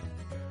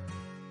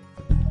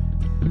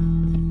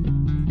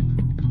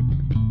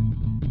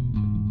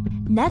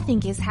 Nothing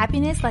gives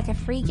happiness like a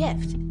free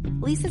gift.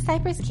 Lisa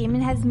Cypers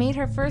Kamen has made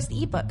her first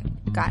ebook,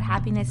 Got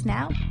Happiness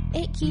Now?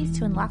 8 Keys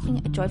to Unlocking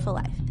a Joyful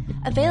Life,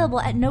 available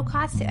at no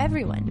cost to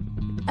everyone.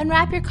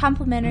 Unwrap your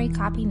complimentary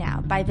copy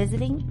now by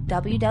visiting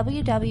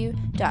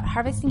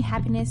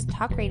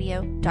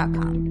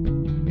www.harvestinghappinesstalkradio.com.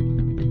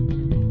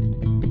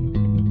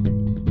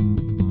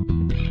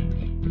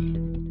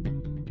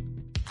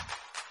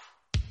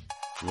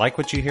 Like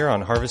what you hear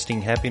on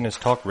Harvesting Happiness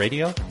Talk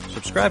Radio?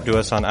 Subscribe to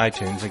us on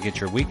iTunes and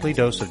get your weekly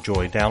dose of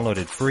joy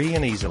downloaded free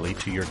and easily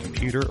to your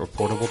computer or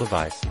portable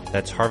device.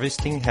 That's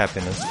Harvesting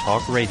Happiness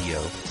Talk Radio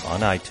on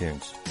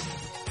iTunes.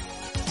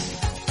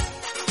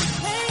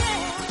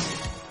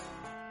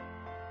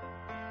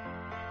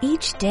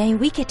 Each day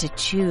we get to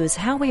choose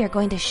how we are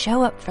going to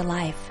show up for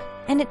life.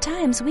 And at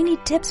times we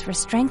need tips for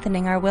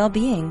strengthening our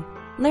well-being.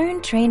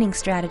 Learn training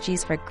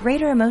strategies for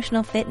greater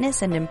emotional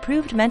fitness and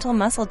improved mental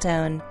muscle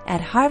tone at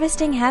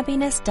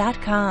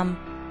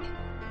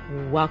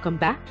harvestinghappiness.com. Welcome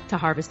back to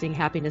Harvesting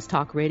Happiness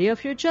Talk Radio.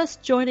 If you're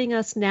just joining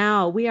us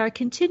now, we are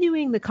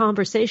continuing the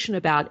conversation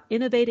about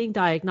innovating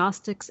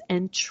diagnostics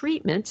and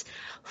treatment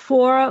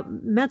for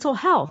mental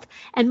health.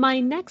 And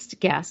my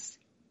next guest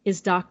is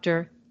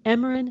Dr.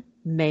 Emeren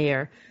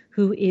Mayer,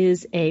 who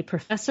is a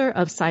professor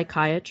of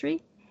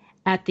psychiatry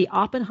at the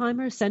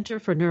Oppenheimer Center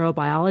for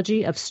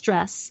Neurobiology of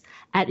Stress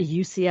at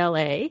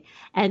UCLA.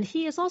 And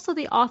he is also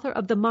the author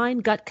of The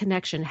Mind-Gut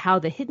Connection, How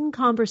the Hidden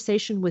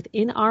Conversation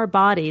Within Our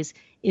Bodies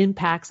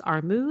Impacts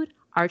Our Mood,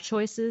 Our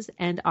Choices,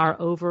 and Our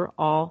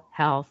Overall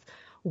Health.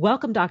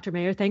 Welcome, Dr.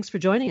 Mayer. Thanks for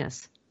joining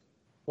us.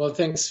 Well,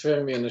 thanks for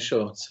having me on the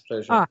show. It's a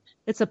pleasure.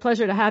 It's a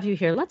pleasure to have you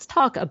here. Let's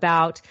talk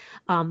about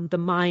the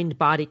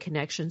mind-body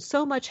connection.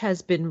 So much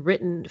has been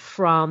written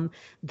from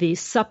the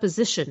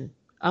supposition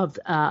of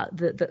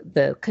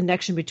the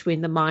connection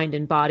between the mind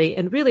and body.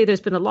 And really,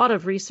 there's been a lot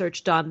of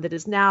research done that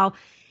is now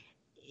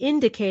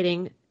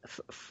indicating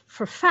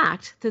for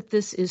fact that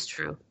this is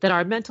true, that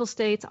our mental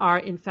states are,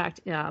 in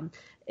fact,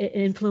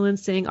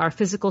 influencing our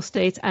physical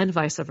states and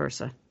vice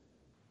versa.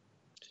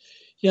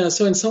 Yeah,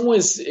 so in some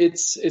ways,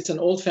 it's an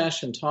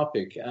old-fashioned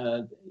topic.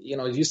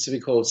 It used to be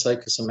called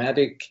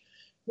psychosomatic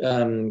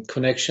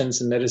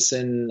connections in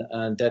medicine.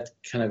 That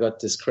kind of got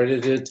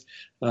discredited.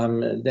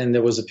 Then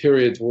there was a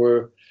period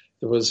where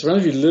there was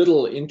relatively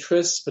little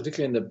interest,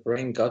 particularly in the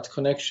brain-gut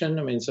connection.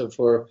 I mean, so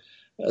for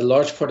a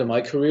large part of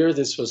my career,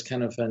 this was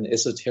kind of an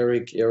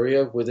esoteric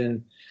area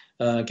within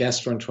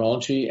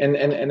gastroenterology.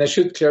 And I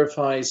should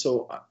clarify,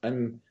 so I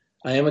am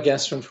a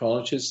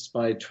gastroenterologist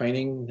by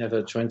training, have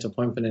a joint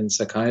appointment in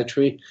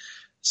psychiatry.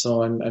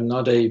 So I'm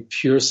not a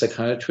pure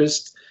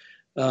psychiatrist.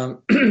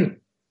 And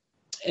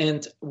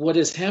what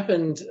has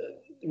happened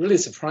really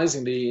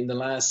surprisingly in the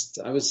last,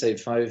 I would say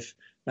 5,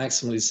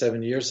 maximally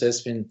 7 years,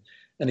 has been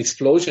an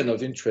explosion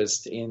of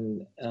interest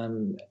in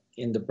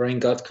the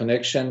brain-gut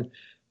connection,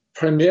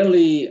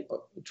 primarily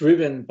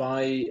driven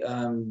by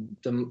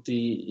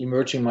the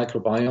emerging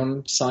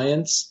microbiome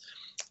science,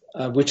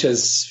 which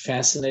has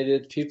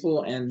fascinated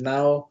people. And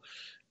now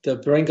the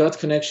brain-gut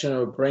connection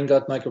or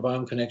brain-gut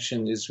microbiome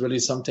connection is really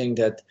something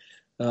that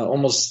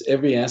almost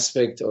every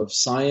aspect of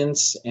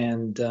science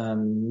and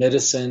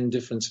medicine,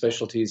 different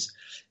specialties,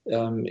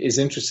 is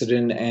interested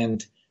in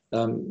and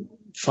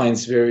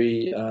finds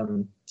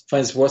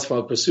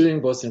worthwhile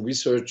pursuing, both in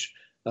research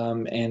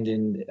and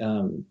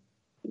in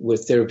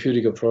with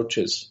therapeutic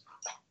approaches.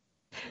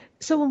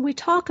 So when we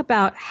talk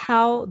about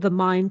how the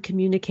mind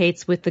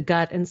communicates with the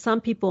gut, and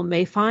some people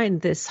may find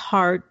this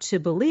hard to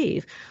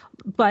believe,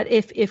 but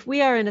if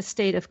we are in a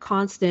state of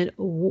constant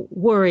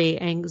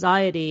worry,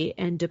 anxiety,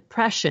 and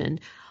depression,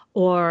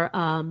 or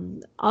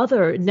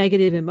other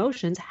negative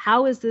emotions,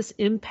 how is this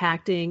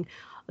impacting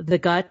the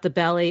gut, the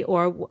belly,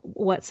 or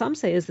what some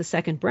say is the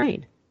second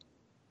brain?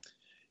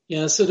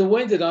 Yeah, so the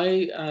way that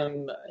I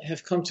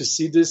have come to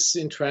see this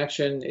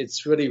interaction,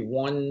 it's really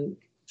one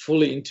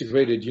fully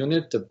integrated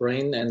unit, the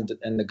brain and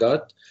the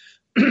gut.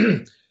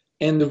 And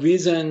the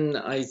reason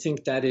I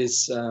think that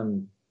is,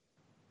 so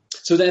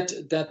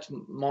that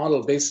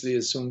model basically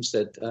assumes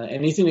that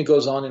anything that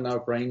goes on in our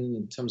brain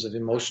in terms of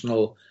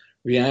emotional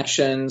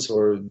reactions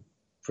or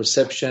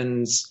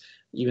perceptions,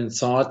 even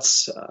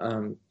thoughts,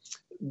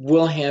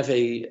 will have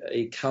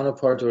a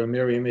counterpart or a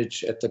mirror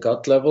image at the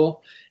gut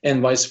level,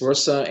 and vice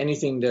versa.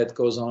 Anything that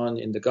goes on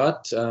in the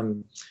gut,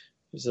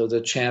 so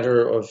the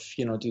chatter of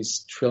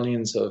these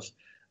trillions of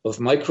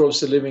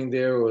microbes that are living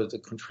there, or the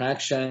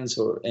contractions,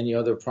 or any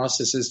other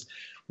processes,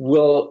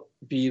 will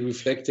be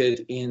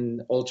reflected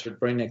in altered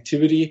brain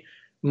activity.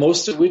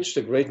 Most of which,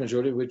 the great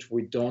majority of which,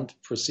 we don't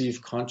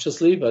perceive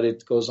consciously, but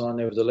it goes on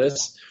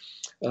nevertheless.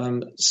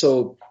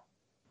 So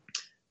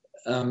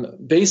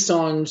based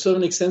on sort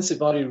of an extensive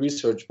body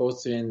research,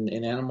 both in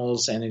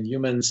animals and in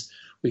humans,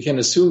 we can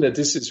assume that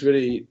this is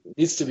really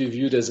needs to be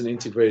viewed as an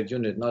integrated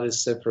unit, not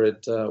as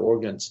separate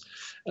organs.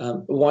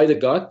 Why the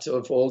gut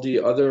of all the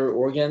other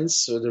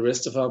organs or the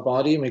rest of our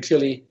body? I mean,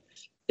 clearly,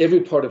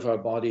 every part of our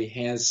body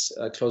has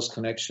a close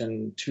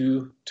connection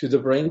to the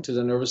brain, to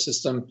the nervous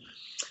system.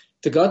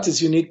 The gut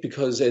is unique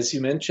because, as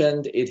you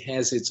mentioned, it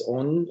has its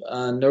own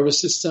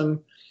nervous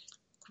system.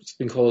 It's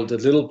been called the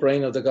little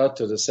brain of the gut,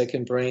 or the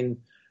second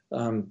brain,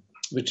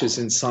 which is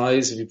in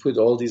size. If you put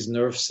all these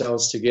nerve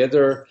cells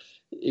together,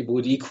 it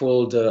would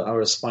equal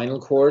our spinal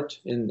cord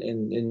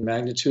in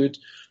magnitude.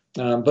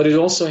 But it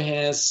also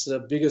has the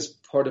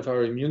biggest part of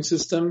our immune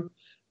system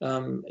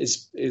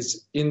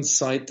is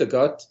inside the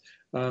gut,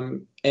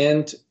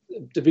 and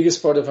the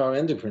biggest part of our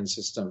endocrine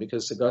system,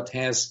 because the gut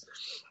has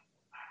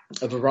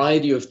a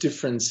variety of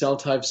different cell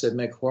types that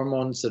make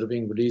hormones that are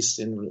being released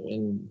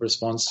in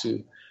response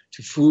to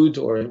food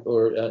or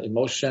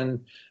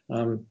emotion.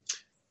 And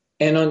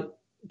on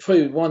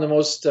probably one of the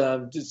most,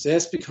 it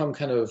has become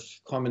kind of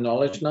common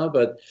knowledge now,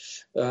 but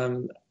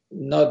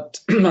not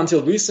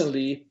until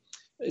recently,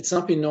 it's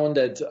not been known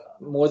that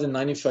more than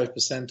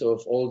 95%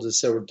 of all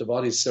the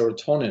body's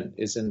serotonin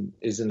is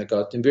in the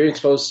gut, in very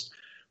close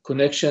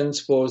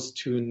connections both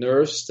to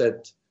nerves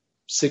that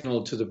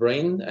signal to the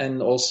brain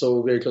and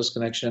also very close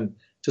connection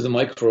to the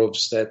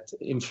microbes that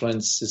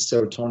influence the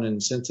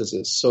serotonin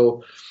synthesis.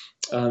 So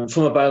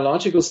from a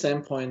biological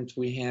standpoint,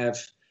 we have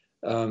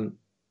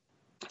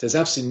there's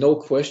absolutely no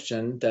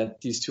question that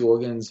these two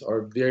organs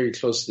are very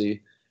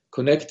closely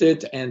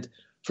connected. And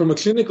from a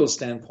clinical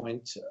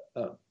standpoint,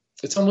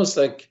 it's almost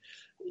like,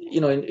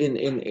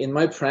 in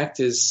my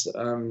practice,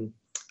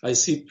 I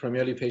see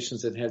primarily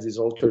patients that have these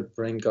altered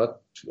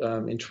brain-gut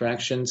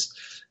interactions.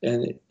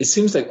 And it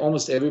seems like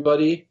almost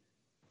everybody,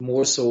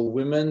 more so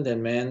women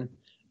than men,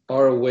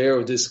 are aware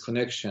of this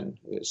connection.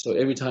 So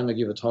every time I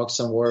give a talk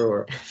somewhere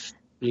or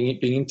being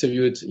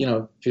interviewed,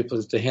 people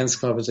with their hands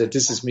come up and say,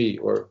 "This is me,"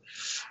 or,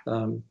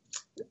 so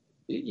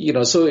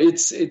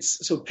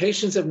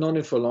patients have known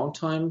it for a long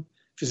time.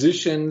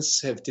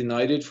 Physicians have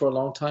denied it for a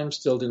long time,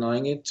 still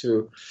denying it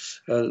to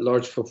a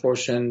large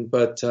proportion,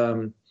 but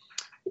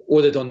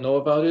or they don't know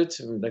about it,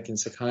 like in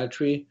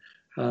psychiatry.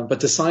 But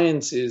the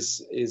science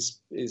is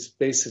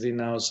basically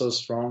now so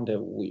strong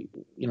that we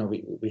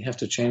have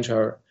to change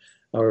our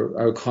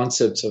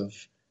concepts of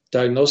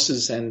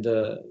diagnosis and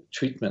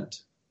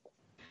treatment.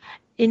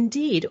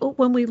 Indeed.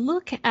 When we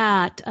look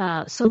at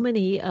so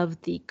many of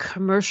the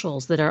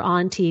commercials that are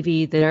on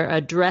TV that are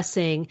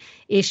addressing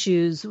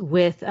issues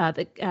with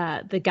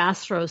the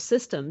gastro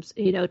systems,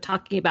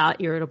 talking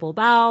about irritable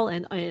bowel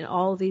and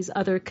all these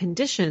other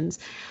conditions,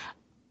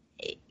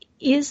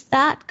 is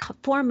that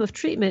form of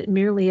treatment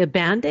merely a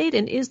Band-Aid?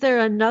 And is there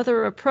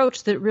another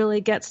approach that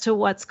really gets to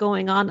what's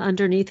going on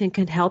underneath and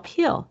can help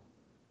heal?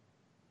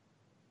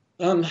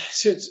 To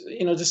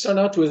start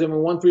out with,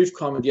 one brief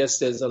comment. Yes,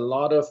 there's a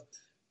lot of.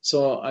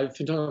 So I've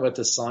been talking about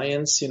the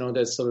science,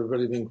 that's sort of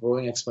really been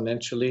growing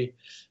exponentially.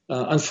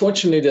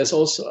 Unfortunately, there's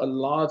also a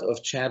lot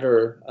of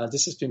chatter.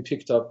 This has been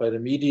picked up by the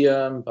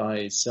media,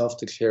 by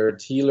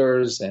self-declared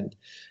healers and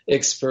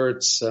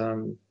experts.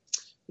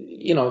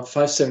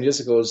 5-7 years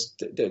ago,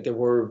 there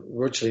were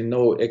virtually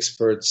no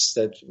experts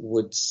that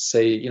would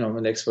say, I'm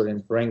an expert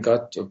in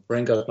brain-gut or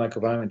brain-gut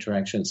microbiome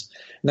interactions.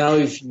 Now,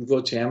 if you go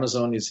to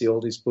Amazon, you see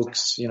all these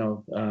books,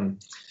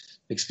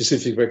 like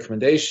specific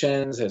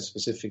recommendations and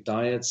specific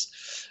diets.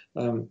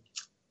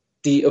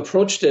 The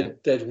approach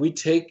that we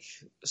take,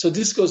 so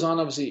this goes on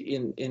obviously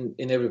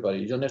in everybody.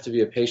 You don't have to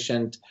be a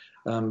patient.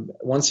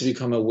 Once you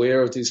become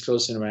aware of these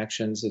close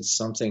interactions, it's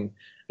something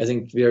I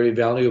think very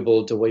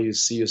valuable, the way you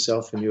see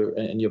yourself and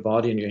your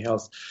body and your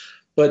health.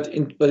 But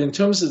in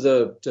terms of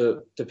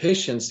the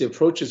patients, the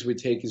approaches we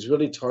take is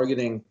really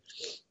targeting,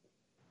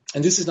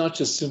 and this is not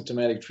just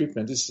symptomatic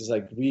treatment. This is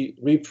like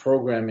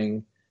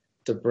reprogramming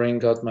the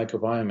brain-gut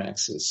microbiome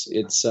axis.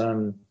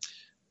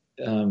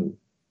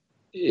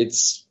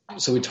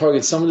 So we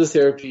target some of the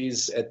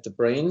therapies at the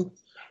brain,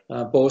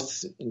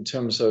 both in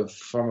terms of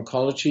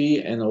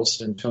pharmacology and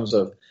also in terms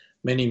of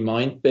many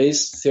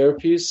mind-based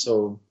therapies.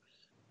 So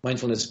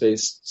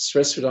mindfulness-based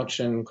stress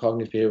reduction,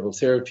 cognitive behavioral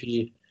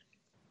therapy,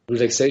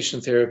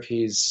 relaxation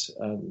therapies.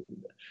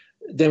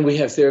 Then we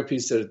have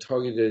therapies that are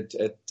targeted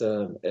at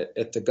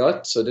the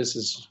gut. So this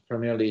is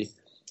primarily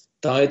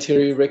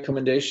dietary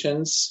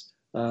recommendations.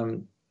 I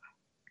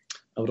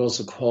would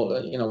also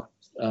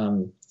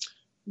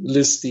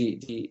list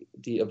the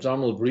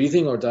abdominal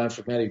breathing or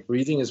diaphragmatic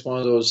breathing as one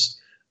of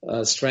those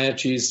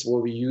strategies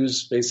where we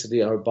use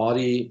basically our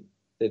body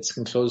that's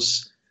in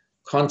close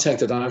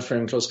contact, the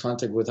diaphragm, close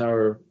contact with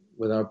our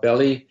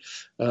belly,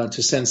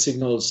 to send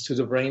signals to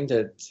the brain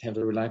that have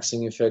a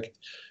relaxing effect.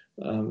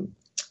 Then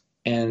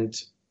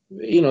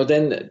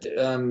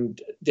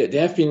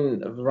there have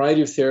been a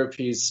variety of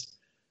therapies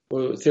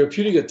or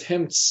therapeutic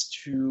attempts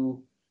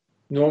to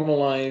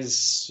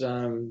normalize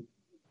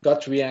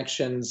gut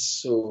reactions,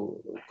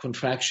 so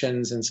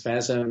contractions and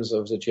spasms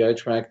of the GI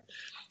tract.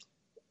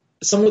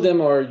 Some of them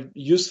are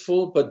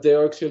useful, but they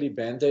are clearly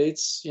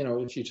Band-Aids.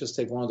 If you just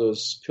take one of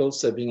those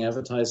pills that are being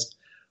advertised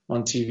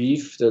on TV,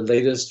 the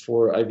latest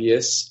for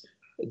IBS,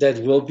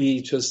 that will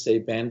be just a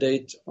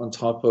Band-Aid on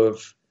top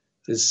of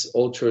this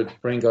altered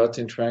brain-gut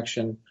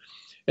interaction.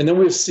 And then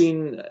we've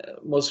seen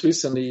most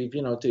recently,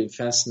 the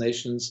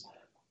fascinations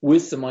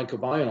with the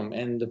microbiome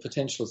and the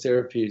potential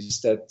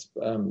therapies that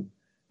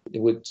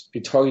would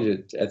be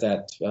targeted at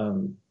that,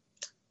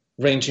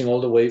 ranging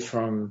all the way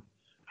from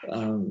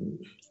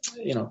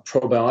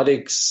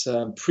probiotics,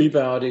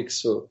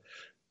 prebiotics, or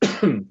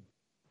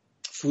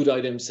food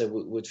items that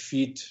would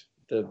feed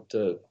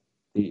the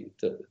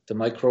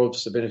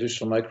microbes, the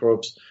beneficial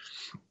microbes.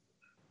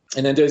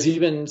 And then there's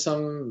even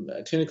some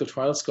clinical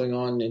trials going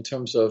on in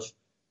terms of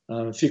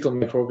fecal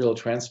microbial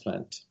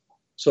transplant.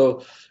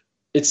 So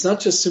it's not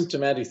just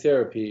symptomatic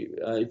therapy.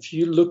 If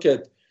you have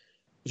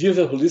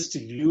a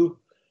holistic view,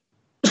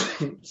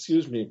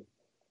 excuse me,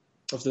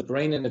 of the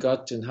brain and the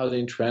gut and how they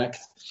interact,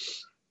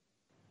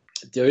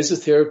 there is a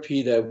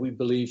therapy that we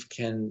believe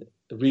can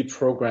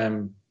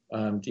reprogram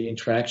the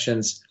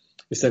interactions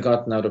if they're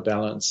gotten out of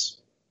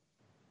balance.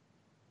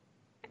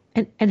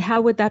 And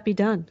how would that be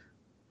done?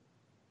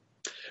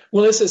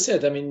 Well, as I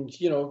said,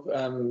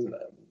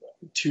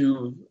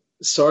 to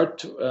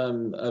start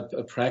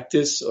a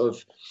practice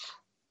of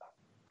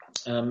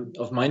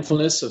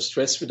mindfulness, of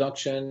stress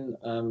reduction,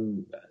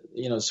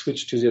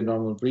 switch to the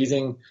normal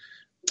breathing,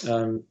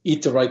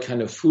 eat the right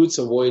kind of foods,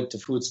 avoid the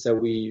foods that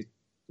we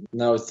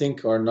now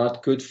think are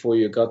not good for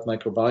your gut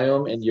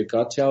microbiome and your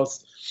gut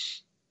health.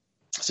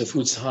 So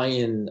foods high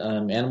in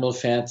animal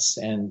fats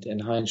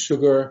and high in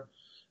sugar.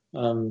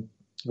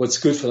 What's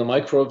good for the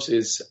microbes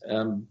is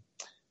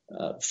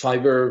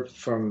fiber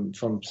from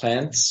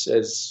plants,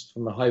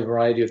 from a high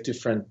variety of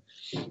different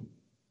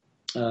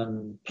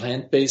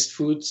plant-based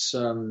foods.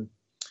 And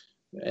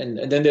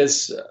then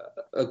there's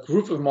a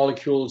group of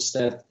molecules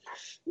that,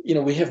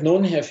 we have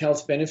known have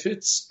health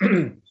benefits,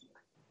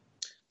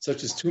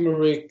 such as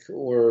turmeric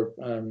or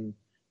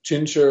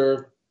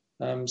ginger,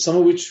 some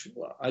of which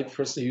I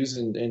personally use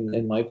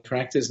in my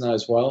practice now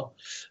as well.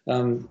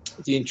 The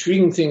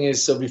intriguing thing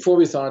is, so before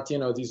we thought,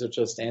 these are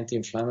just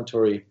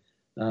anti-inflammatory,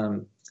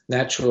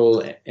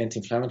 natural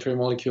anti-inflammatory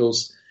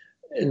molecules.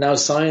 And now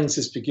science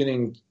is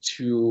beginning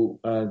to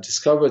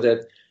discover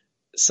that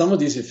some of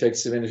these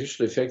effects, the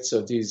beneficial effects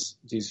of these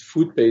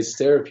food-based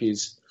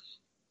therapies,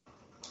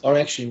 are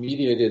actually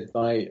mediated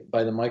by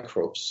the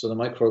microbes. So the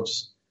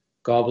microbes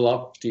gobble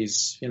up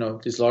these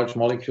large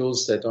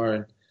molecules that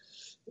are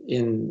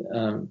in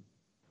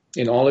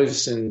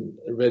olives, in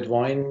red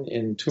wine,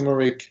 in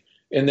turmeric,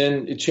 and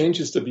then it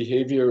changes the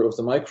behavior of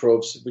the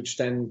microbes, which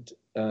then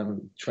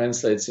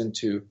translates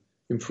into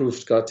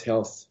improved gut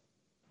health.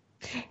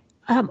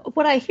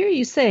 What I hear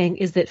you saying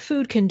is that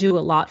food can do a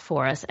lot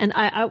for us. And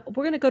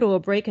we're going to go to a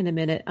break in a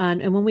minute.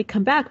 And when we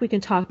come back, we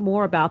can talk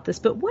more about this.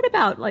 But what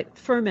about like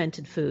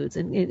fermented foods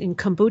and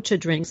kombucha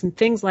drinks and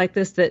things like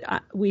this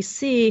that we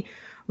see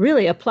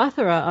really a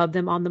plethora of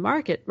them on the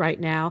market right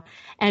now.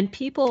 And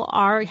people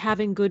are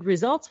having good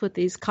results with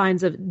these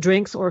kinds of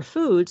drinks or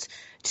foods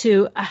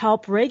to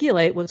help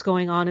regulate what's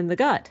going on in the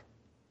gut.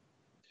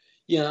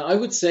 Yeah, I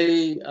would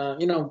say,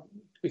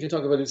 we can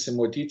talk about this in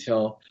more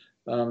detail.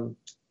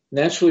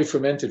 Naturally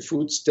fermented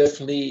foods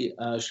definitely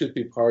should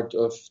be part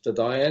of the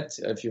diet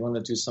if you want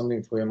to do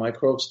something for your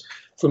microbes.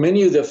 For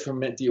many of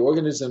the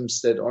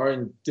organisms that are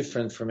in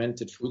different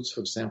fermented foods, for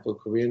example,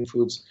 Korean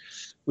foods,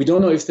 we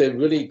don't know if they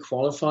really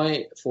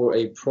qualify for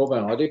a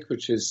probiotic,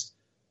 which is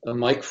a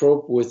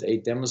microbe with a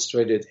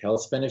demonstrated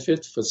health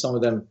benefit. For some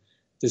of them,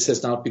 this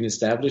has not been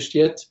established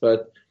yet,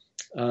 but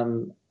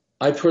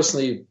I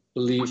personally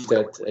believe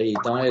that a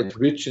diet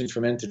rich in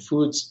fermented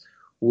foods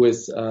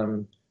with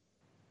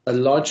a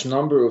large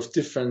number of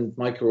different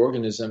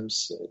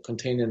microorganisms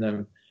contained in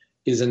them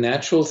is a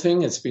natural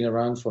thing. It's been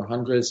around for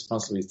hundreds,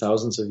 possibly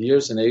thousands of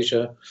years in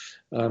Asia.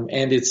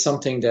 And it's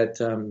something that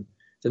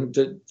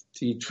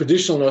the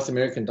traditional North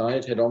American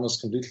diet had almost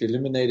completely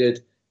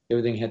eliminated.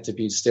 Everything had to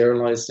be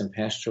sterilized and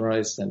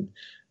pasteurized and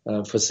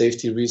for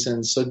safety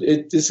reasons. So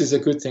this is a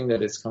good thing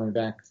that it's coming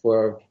back for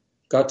our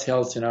gut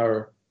health and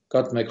our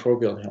gut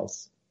microbial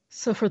health.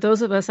 So for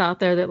those of us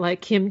out there that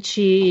like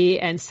kimchi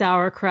and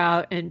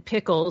sauerkraut and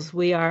pickles,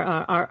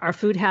 our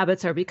food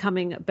habits are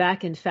becoming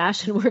back in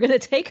fashion. We're going to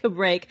take a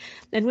break.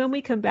 And when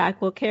we come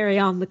back, we'll carry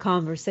on the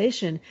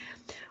conversation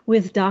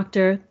with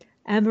Dr.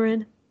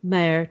 Emeren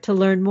Meyer. To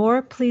learn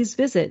more, please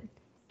visit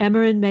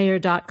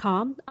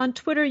emerenmeyer.com. On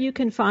Twitter, you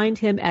can find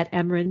him at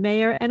Emeren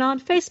Meyer, and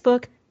on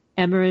Facebook,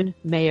 Emeren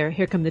Meyer.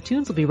 Here come the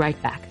tunes. We'll be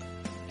right back.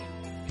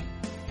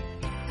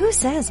 Who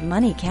says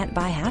money can't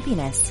buy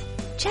happiness?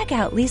 Check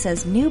out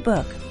Lisa's new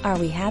book, Are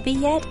We Happy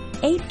Yet?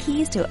 8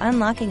 Keys to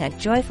Unlocking a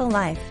Joyful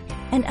Life,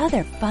 and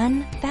other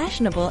fun,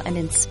 fashionable, and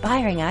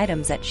inspiring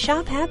items at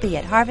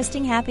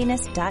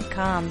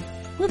shophappy@harvestinghappiness.com.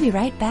 We'll be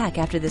right back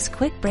after this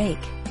quick break.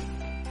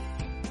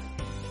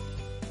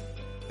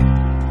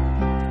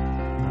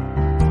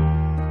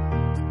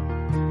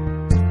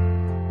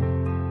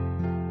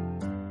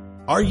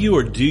 Are you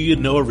or do you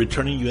know a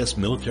returning U.S.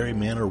 military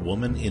man or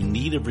woman in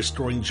need of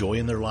restoring joy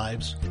in their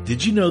lives?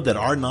 Did you know that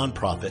our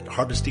nonprofit,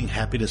 Harvesting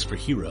Happiness for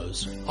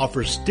Heroes,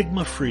 offers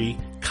stigma-free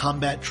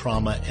combat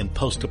trauma and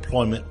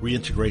post-deployment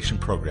reintegration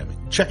programming?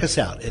 Check us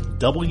out at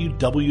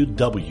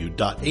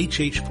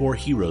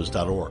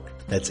www.hh4heroes.org.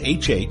 That's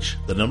HH,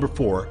 the number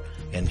 4,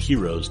 and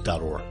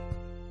heroes.org.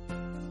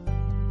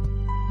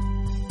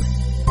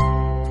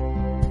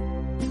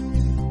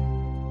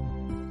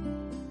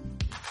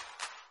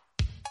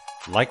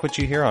 Like what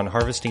you hear on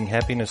Harvesting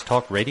Happiness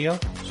Talk Radio?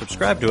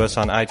 Subscribe to us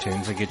on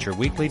iTunes and get your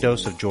weekly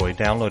dose of joy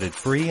downloaded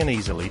free and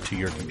easily to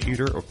your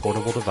computer or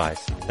portable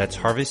device. That's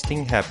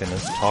Harvesting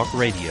Happiness Talk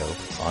Radio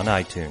on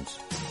iTunes.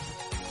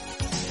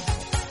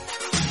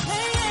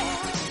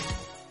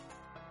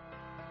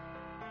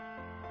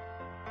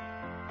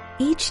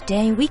 Each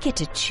day we get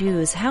to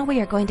choose how we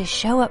are going to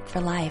show up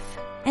for life.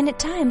 And at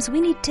times we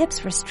need tips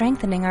for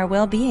strengthening our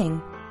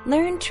well-being.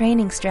 Learn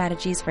training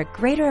strategies for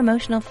greater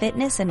emotional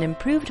fitness and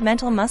improved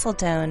mental muscle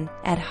tone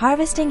at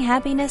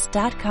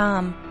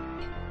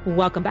harvestinghappiness.com.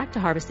 Welcome back to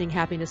Harvesting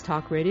Happiness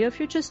Talk Radio. If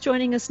you're just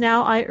joining us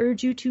now, I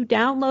urge you to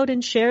download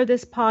and share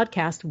this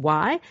podcast.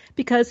 Why?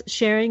 Because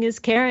sharing is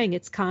caring.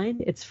 It's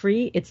kind, it's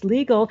free, it's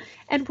legal,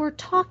 and we're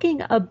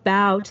talking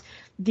about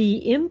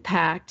the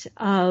impact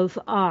of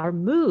our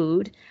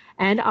mood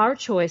and our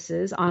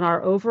choices on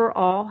our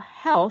overall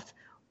health.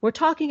 We're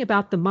talking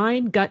about the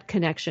mind-gut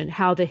connection,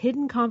 how the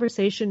hidden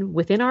conversation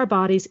within our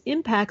bodies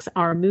impacts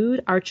our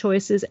mood, our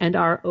choices, and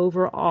our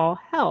overall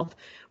health,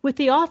 with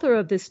the author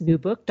of this new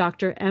book,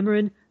 Dr.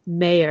 Emran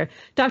Meyer.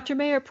 Dr.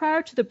 Meyer,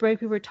 prior to the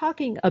break, we were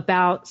talking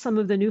about some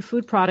of the new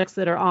food products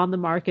that are on the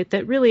market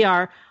that really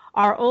are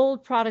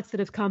old products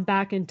that have come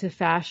back into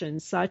fashion,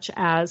 such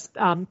as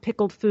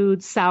pickled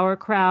foods,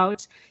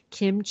 sauerkraut,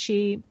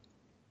 kimchi,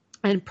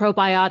 and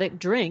probiotic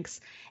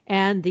drinks,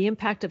 and the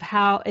impact of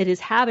how it is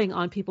having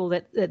on people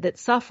that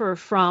suffer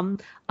from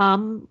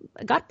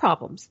gut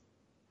problems.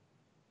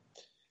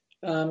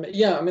 I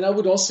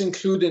would also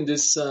include in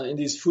these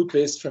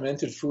food-based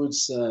fermented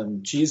foods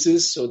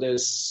cheeses. So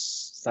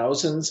there's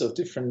thousands of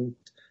different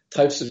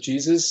types of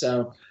cheeses.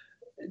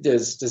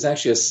 There's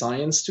actually a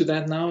science to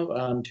that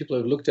now. People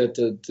have looked at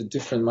the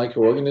different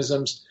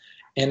microorganisms,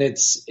 and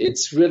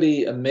it's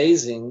really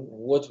amazing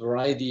what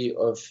variety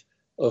of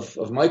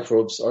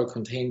microbes are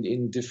contained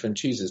in different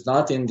cheeses,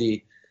 not in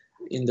the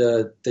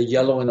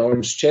yellow and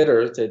orange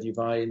cheddar that you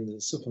buy in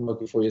the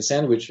supermarket for your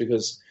sandwich,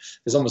 because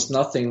there's almost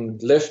nothing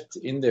left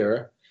in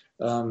there.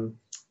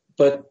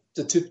 But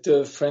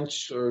the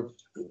French or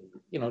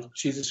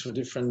cheeses from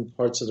different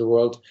parts of the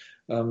world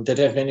that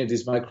have many of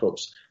these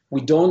microbes. We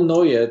don't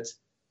know yet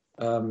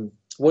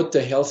what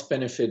the health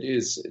benefit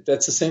is.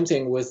 That's the same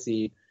thing with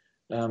the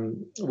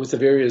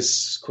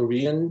various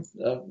Korean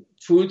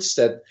foods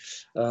that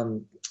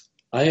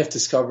I have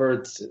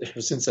discovered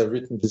ever since I've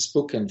written this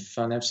book and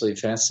found absolutely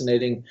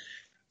fascinating.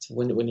 So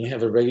when you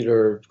have a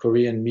regular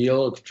Korean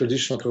meal, a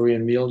traditional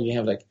Korean meal, you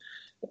have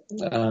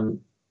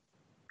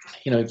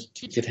you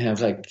could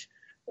have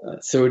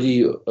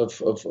 30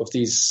 of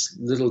these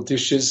little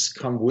dishes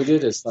come with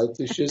it as side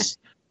dishes,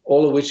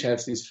 all of which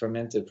have these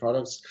fermented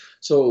products.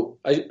 So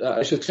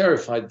I should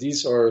clarify,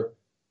 these are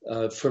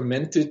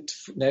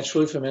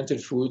naturally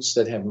fermented foods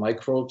that have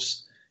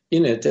microbes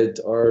in it that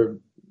are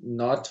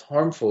not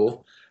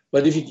harmful.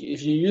 But if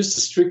you use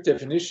the strict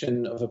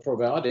definition of a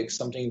probiotic,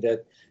 something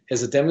that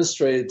has a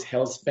demonstrated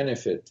health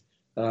benefit,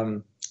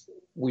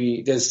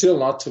 there's still a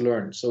lot to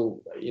learn.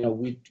 So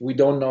we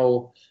don't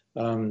know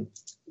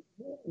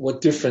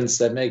what difference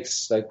that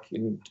makes. Like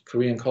in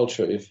Korean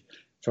culture, if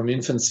from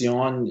infancy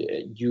on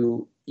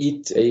you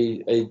eat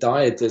a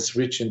diet that's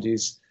rich in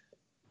these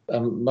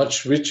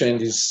much richer in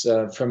these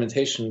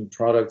fermentation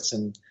products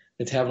and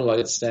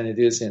metabolites than it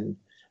is in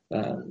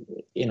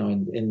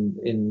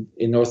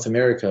North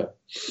America.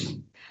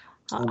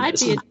 I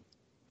was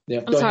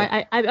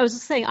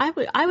just saying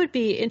I would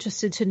be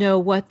interested to know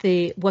what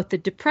the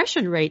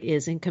depression rate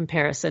is in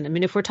comparison. I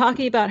mean, if we're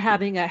talking about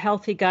having a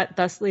healthy gut,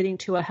 thus leading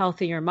to a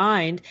healthier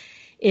mind,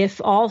 if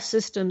all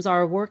systems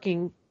are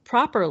working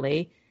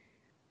properly,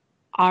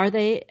 are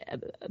they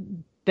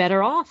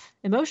better off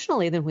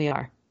emotionally than we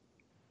are?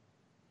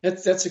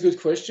 That's a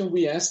good question.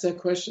 We asked that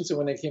question. So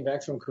when I came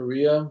back from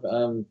Korea,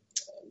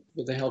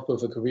 with the help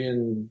of a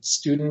Korean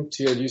student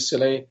here at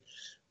UCLA,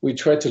 we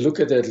tried to look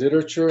at that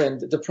literature.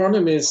 And the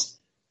problem is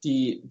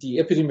the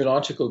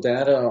epidemiological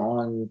data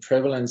on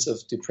prevalence of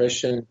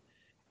depression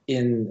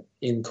in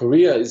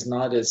Korea is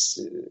not as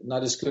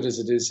good as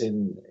it is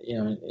in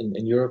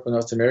Europe and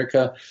North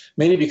America,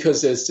 mainly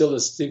because there's still a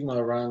stigma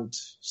around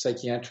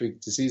psychiatric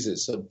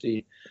diseases. So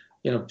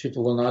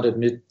people will not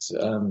admit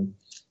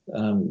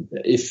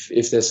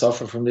if they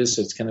suffer from this.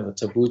 It's kind of a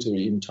taboo to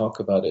even talk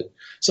about it.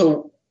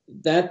 So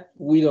that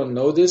we don't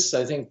know this.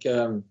 I think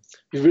it'd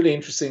be really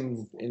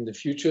interesting in the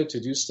future to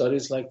do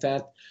studies like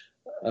that.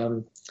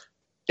 And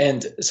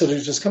so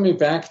just coming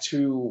back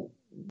to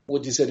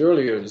what you said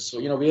earlier.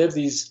 So, we have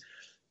this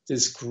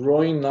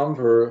growing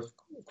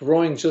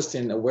just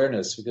in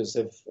awareness, because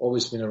they've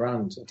always been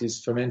around,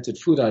 these fermented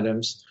food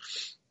items.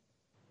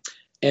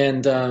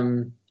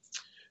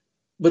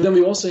 But then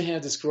we also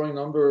have this growing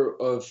number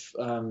of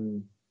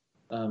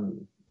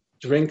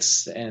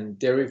drinks and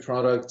dairy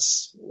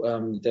products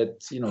that,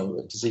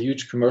 there's a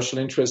huge commercial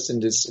interest in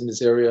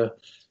this area.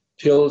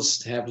 Pills,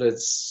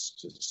 tablets,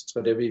 just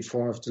about every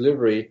form of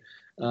delivery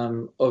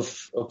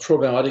of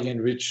probiotic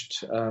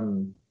enriched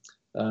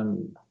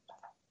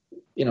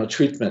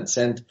treatments.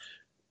 And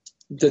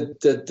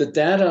the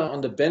data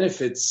on the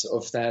benefits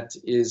of that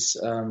is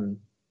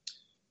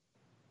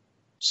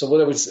so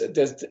what I would say,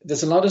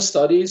 there's a lot of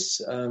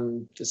studies.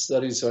 The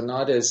studies are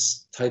not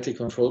as tightly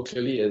controlled,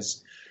 clearly,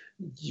 as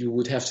you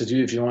would have to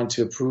do if you want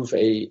to approve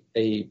a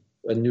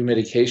new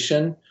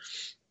medication.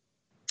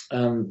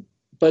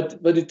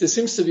 But there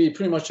seems to be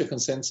pretty much a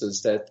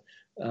consensus that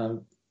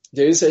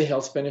there is a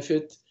health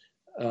benefit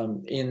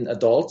in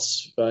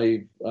adults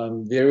by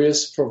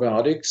various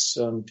probiotics.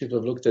 People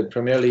have looked at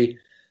primarily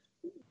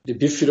the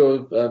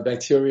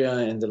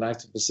bifidobacteria and the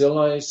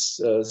lactobacilli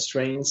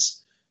strains.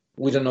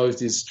 We don't know if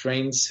these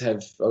strains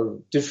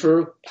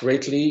differ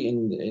greatly.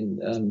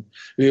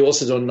 We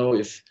also don't know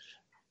if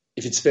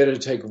it's better to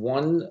take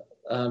one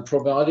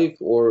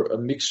probiotic or a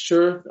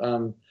mixture.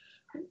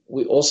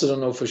 We also don't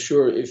know for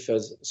sure if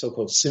a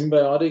so-called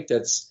symbiotic,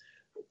 that's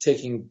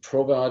taking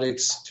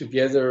probiotics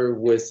together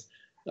with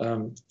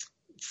a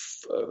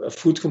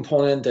food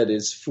component that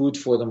is food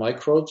for the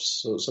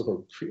microbes,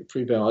 so-called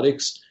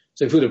prebiotics.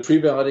 So if you put a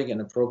prebiotic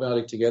and a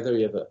probiotic together,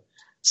 you have a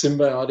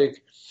symbiotic.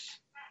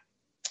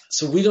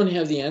 So we don't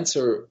have the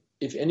answer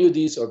if any of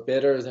these are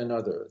better than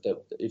other.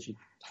 That if you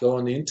go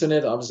on the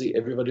internet, obviously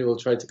everybody will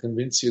try to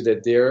convince you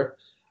that their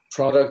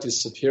product is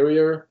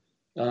superior.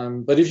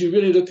 But if you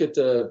really look at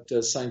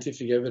the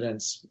scientific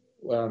evidence,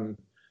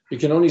 we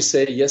can only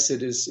say, yes,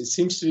 it is. It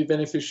seems to be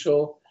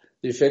beneficial.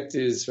 The effect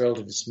is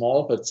relatively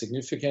small, but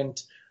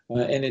significant.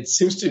 And it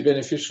seems to be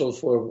beneficial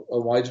for a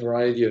wide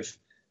variety of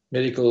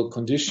medical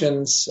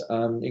conditions,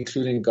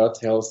 including gut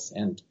health.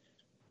 And,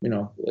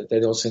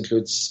 that also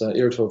includes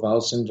irritable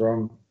bowel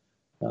syndrome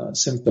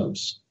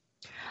symptoms.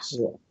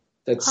 So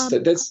that's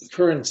the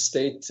current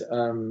state.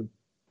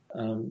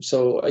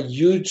 So a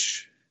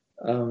huge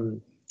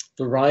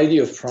variety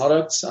of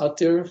products out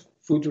there,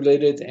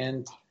 food-related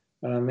and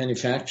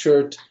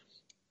manufactured.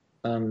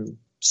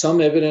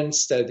 Some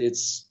evidence that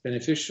it's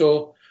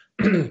beneficial,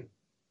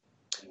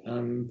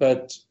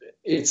 but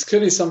it's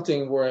clearly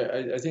something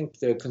where I think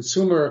the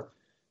consumer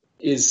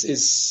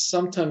is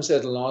sometimes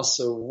at a loss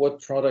of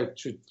what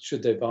product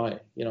should they buy.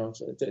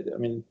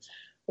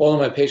 All of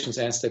my patients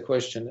ask that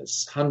question.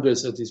 There's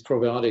hundreds of these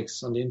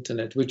probiotics on the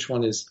internet. Which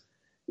one is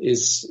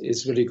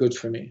really good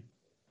for me?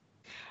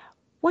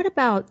 What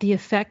about the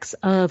effects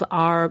of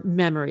our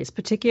memories,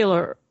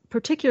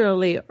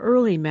 particularly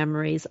early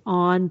memories,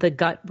 on the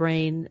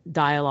gut-brain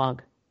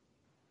dialogue?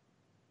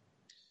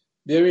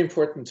 Very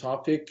important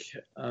topic,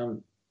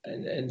 and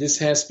this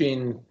has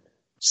been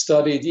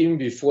studied even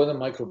before the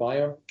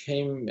microbiome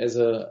came as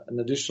an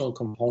additional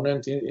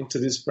component into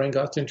this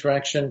brain-gut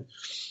interaction.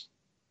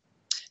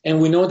 And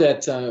we know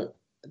that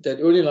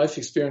early life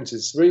experience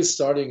is really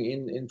starting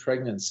in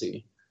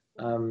pregnancy.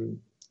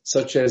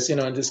 Such as,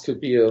 and this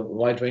could be a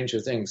wide range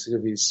of things. It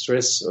could be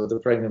stress of the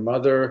pregnant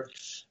mother.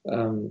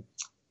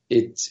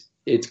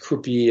 It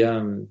could be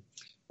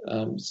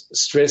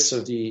stress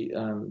of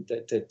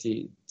that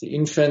the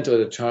infant or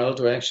the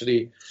child, or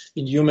actually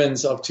in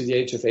humans up to the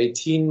age of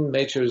 18,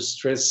 major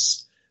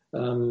stress,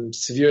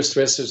 severe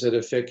stressors that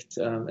affect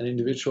an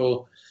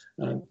individual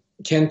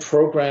can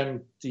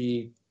program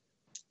the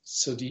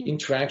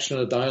interaction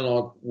or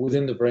dialogue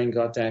within the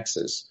brain-gut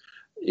axis.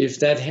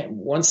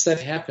 Once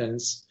that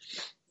happens,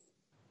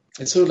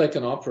 it's sort of like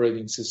an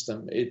operating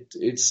system.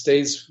 It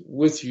stays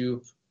with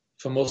you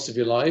for most of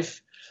your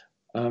life.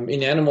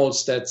 In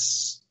animals,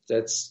 that's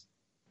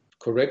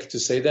correct to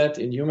say that.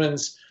 In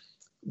humans,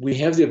 we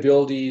have the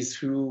ability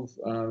through,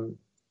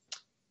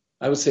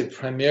 I would say,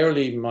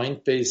 primarily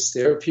mind-based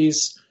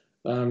therapies,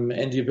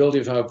 and the ability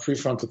of our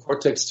prefrontal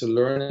cortex to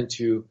learn and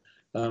to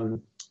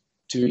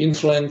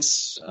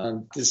influence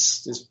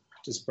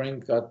this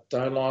brain-gut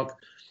dialogue.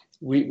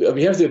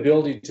 We have the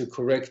ability to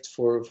correct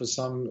for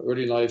some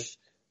early life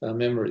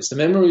memories. The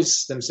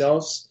memories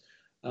themselves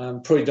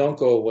probably don't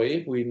go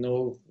away. We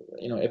know,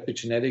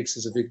 epigenetics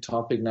is a big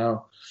topic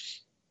now.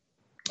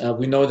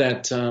 We know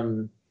that,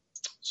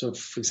 so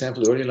for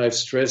example, early life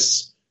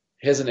stress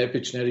has an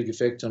epigenetic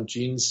effect on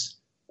genes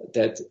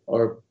that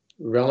are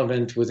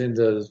relevant within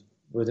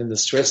the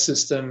stress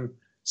system,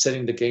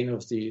 setting the gain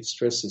of the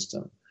stress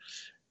system.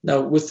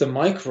 Now, with the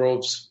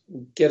microbes,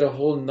 we get a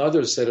whole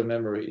nother set of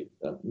memory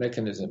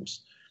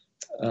mechanisms.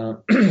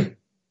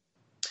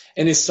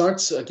 And it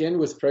starts again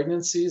with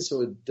pregnancy.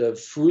 So the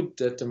food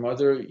that the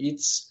mother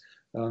eats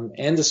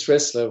and the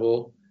stress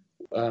level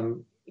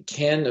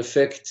can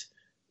affect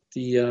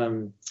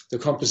the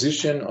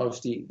composition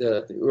of the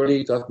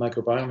early gut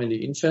microbiome in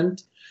the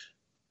infant.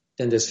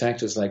 Then there's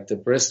factors like the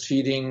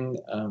breastfeeding,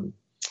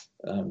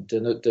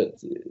 the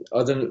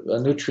other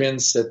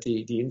nutrients that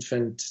the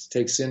infant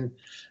takes in.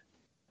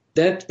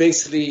 that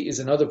basically is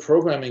another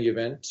programming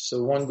event.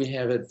 So one we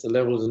have at the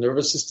level of the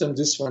nervous system.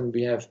 This one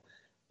we have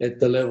at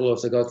the level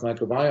of the gut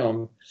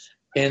microbiome.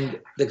 And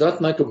the gut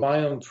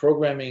microbiome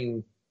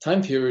programming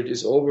time period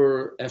is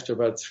over after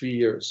about 3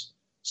 years.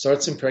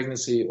 Starts in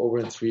pregnancy, over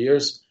in 3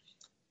 years.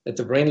 At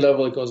the brain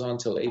level, it goes on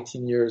till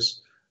 18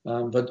 years.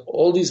 But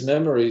all these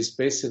memories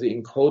basically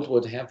encode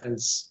what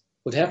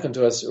happened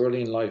to us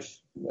early in life.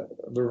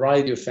 A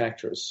variety of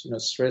factors,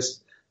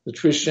 stress,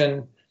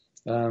 nutrition,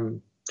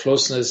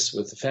 closeness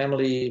with the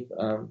family.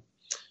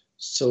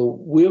 So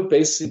we're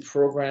basically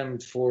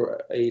programmed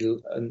for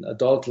an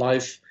adult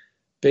life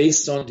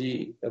based on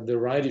the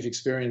variety of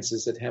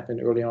experiences that happen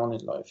early on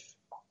in life.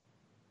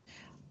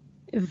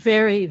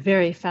 Very,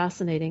 very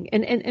fascinating.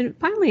 And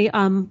finally,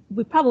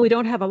 we probably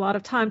don't have a lot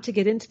of time to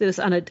get into this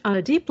on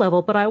a deep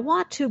level, but I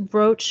want to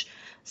broach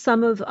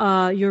some of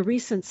your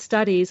recent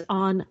studies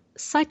on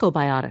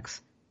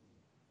psychobiotics.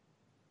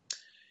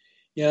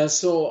 Yeah,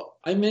 so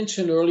I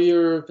mentioned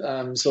earlier,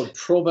 so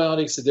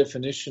probiotics, the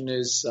definition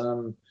is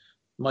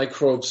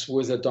microbes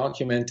with a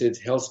documented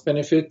health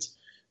benefit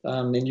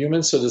in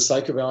humans. So the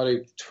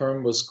psychobiotic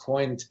term was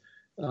coined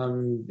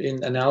in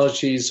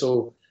analogy,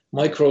 so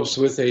microbes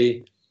with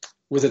a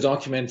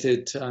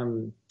documented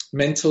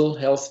mental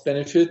health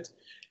benefit.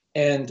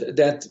 And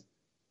that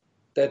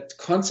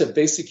concept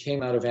basically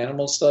came out of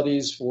animal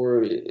studies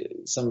where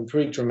some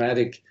pretty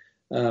dramatic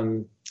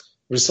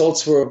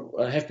results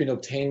have been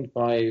obtained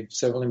by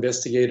several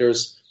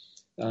investigators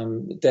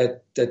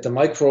that the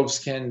microbes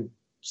can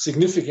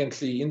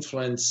significantly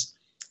influence,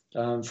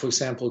 for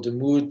example, the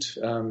mood,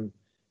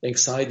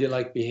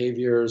 anxiety-like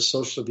behavior,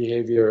 social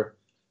behavior,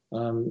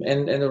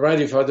 and a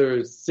variety of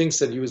other things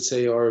that you would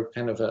say are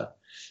kind of a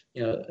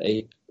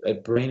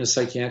brain, a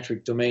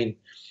psychiatric domain.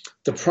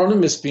 The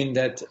problem has been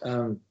that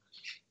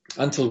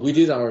until we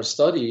did our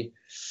study,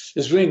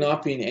 there's really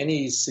not been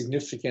any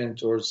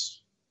significant or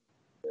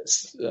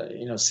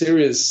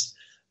serious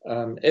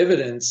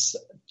evidence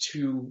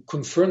to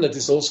confirm that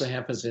this also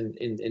happens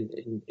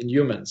in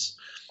humans.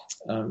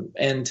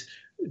 And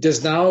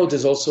there's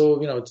also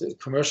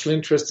commercial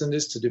interest in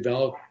this to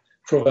develop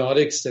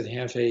probiotics that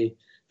have a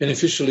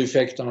beneficial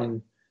effect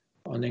on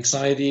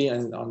anxiety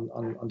and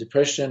on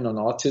depression, on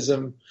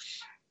autism.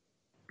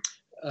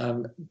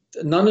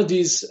 None of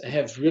these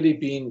have really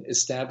been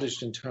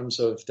established in terms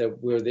of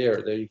that we're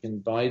there, that you can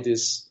buy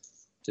this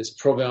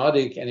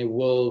probiotic and it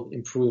will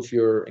improve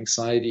your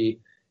anxiety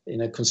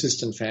in a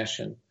consistent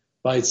fashion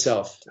by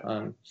itself.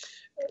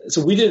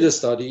 So we did a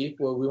study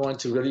where we wanted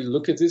to really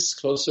look at this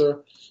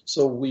closer.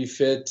 So we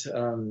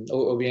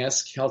we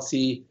asked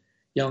healthy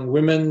young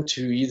women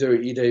to either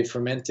eat a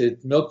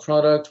fermented milk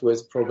product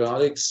with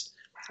probiotics,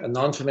 a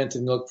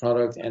non-fermented milk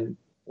product,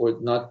 or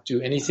not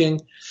do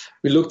anything.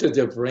 We looked at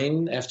their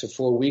brain after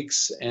 4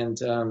 weeks and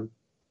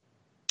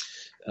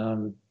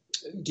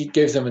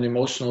gave them an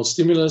emotional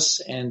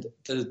stimulus, and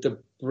the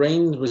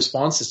brain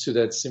responses to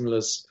that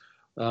stimulus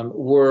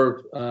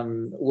were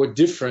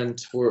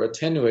different, were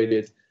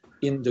attenuated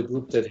in the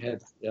group that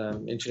had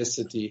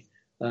ingested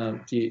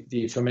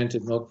the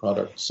fermented milk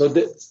product. So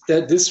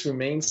that this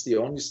remains the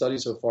only study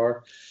so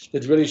far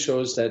that really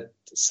shows that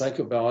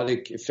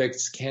psychobiotic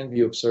effects can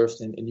be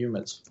observed in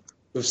humans.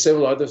 We have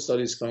several other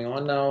studies going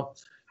on now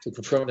to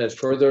confirm that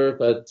further,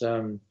 but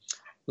a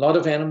lot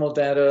of animal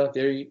data,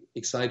 very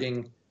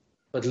exciting,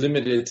 but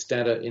limited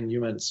data in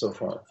humans so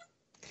far.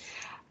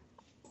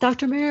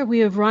 Dr. Mayer, we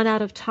have run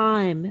out of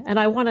time, and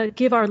I want to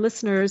give our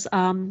listeners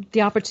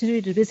the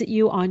opportunity to visit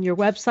you on your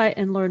website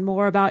and learn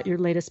more about your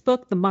latest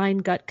book, The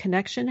Mind-Gut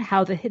Connection,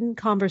 How the Hidden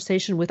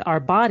Conversation with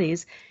Our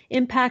Bodies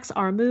Impacts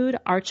Our Mood,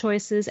 Our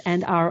Choices,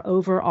 and Our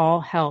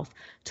Overall Health.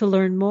 To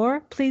learn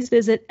more, please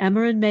visit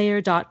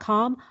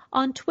EmerenMayer.com,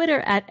 on Twitter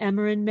at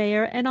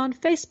EmerenMayer, and on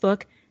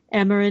Facebook,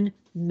 Emeren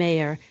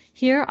Mayer.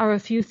 Here are a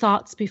few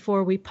thoughts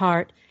before we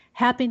part.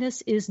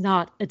 Happiness is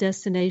not a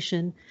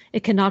destination.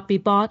 It cannot be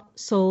bought,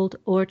 sold,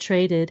 or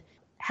traded.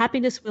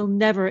 Happiness will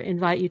never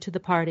invite you to the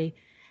party.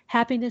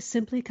 Happiness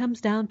simply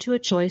comes down to a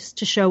choice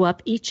to show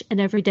up each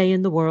and every day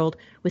in the world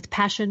with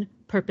passion,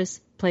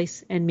 purpose,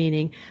 place, and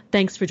meaning.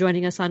 Thanks for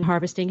joining us on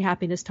Harvesting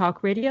Happiness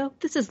Talk Radio.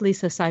 This is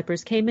Lisa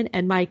Cypers-Kamen,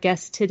 and my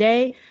guests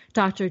today,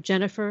 Dr.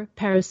 Jennifer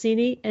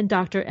Parasini and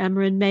Dr.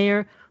 Emeren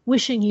Mayer,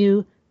 wishing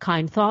you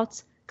kind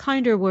thoughts,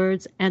 kinder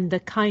words, and the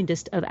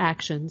kindest of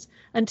actions.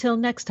 Until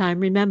next time,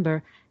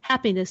 remember,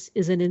 happiness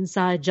is an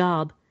inside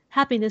job.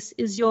 Happiness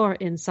is your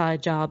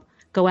inside job.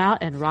 Go out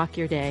and rock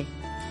your day.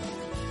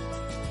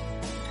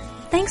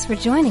 Thanks for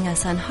joining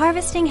us on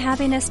Harvesting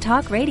Happiness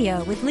Talk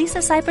Radio with Lisa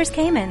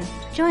Cypers-Kamen.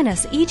 Join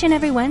us each and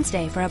every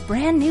Wednesday for a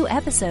brand new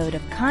episode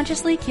of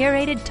consciously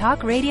curated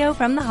talk radio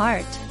from the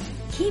heart.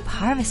 Keep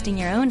harvesting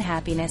your own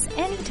happiness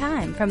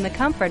anytime from the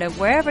comfort of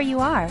wherever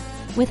you are,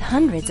 with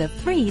hundreds of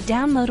free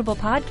downloadable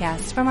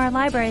podcasts from our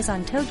libraries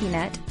on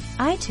TogiNet,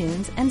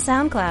 iTunes, and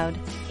SoundCloud.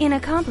 In a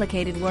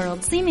complicated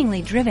world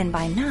seemingly driven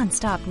by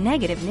non-stop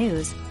negative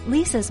news,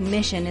 Lisa's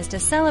mission is to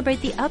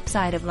celebrate the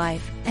upside of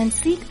life and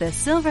seek the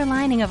silver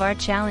lining of our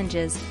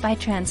challenges by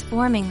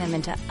transforming them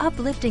into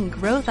uplifting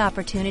growth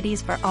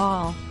opportunities for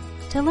all.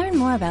 To learn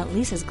more about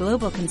Lisa's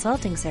global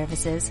consulting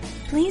services,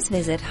 please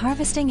visit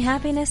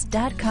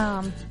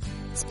harvestinghappiness.com.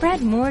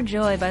 Spread more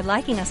joy by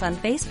liking us on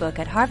Facebook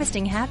at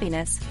Harvesting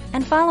Happiness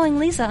and following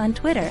Lisa on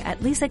Twitter at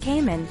Lisa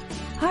Kamen.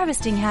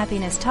 Harvesting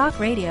Happiness Talk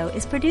Radio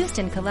is produced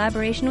in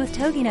collaboration with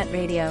TogiNet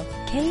Radio,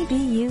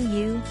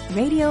 KBUU,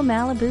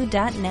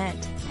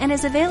 RadioMalibu.net, and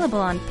is available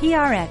on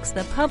PRX,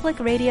 the Public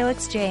Radio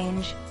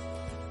Exchange.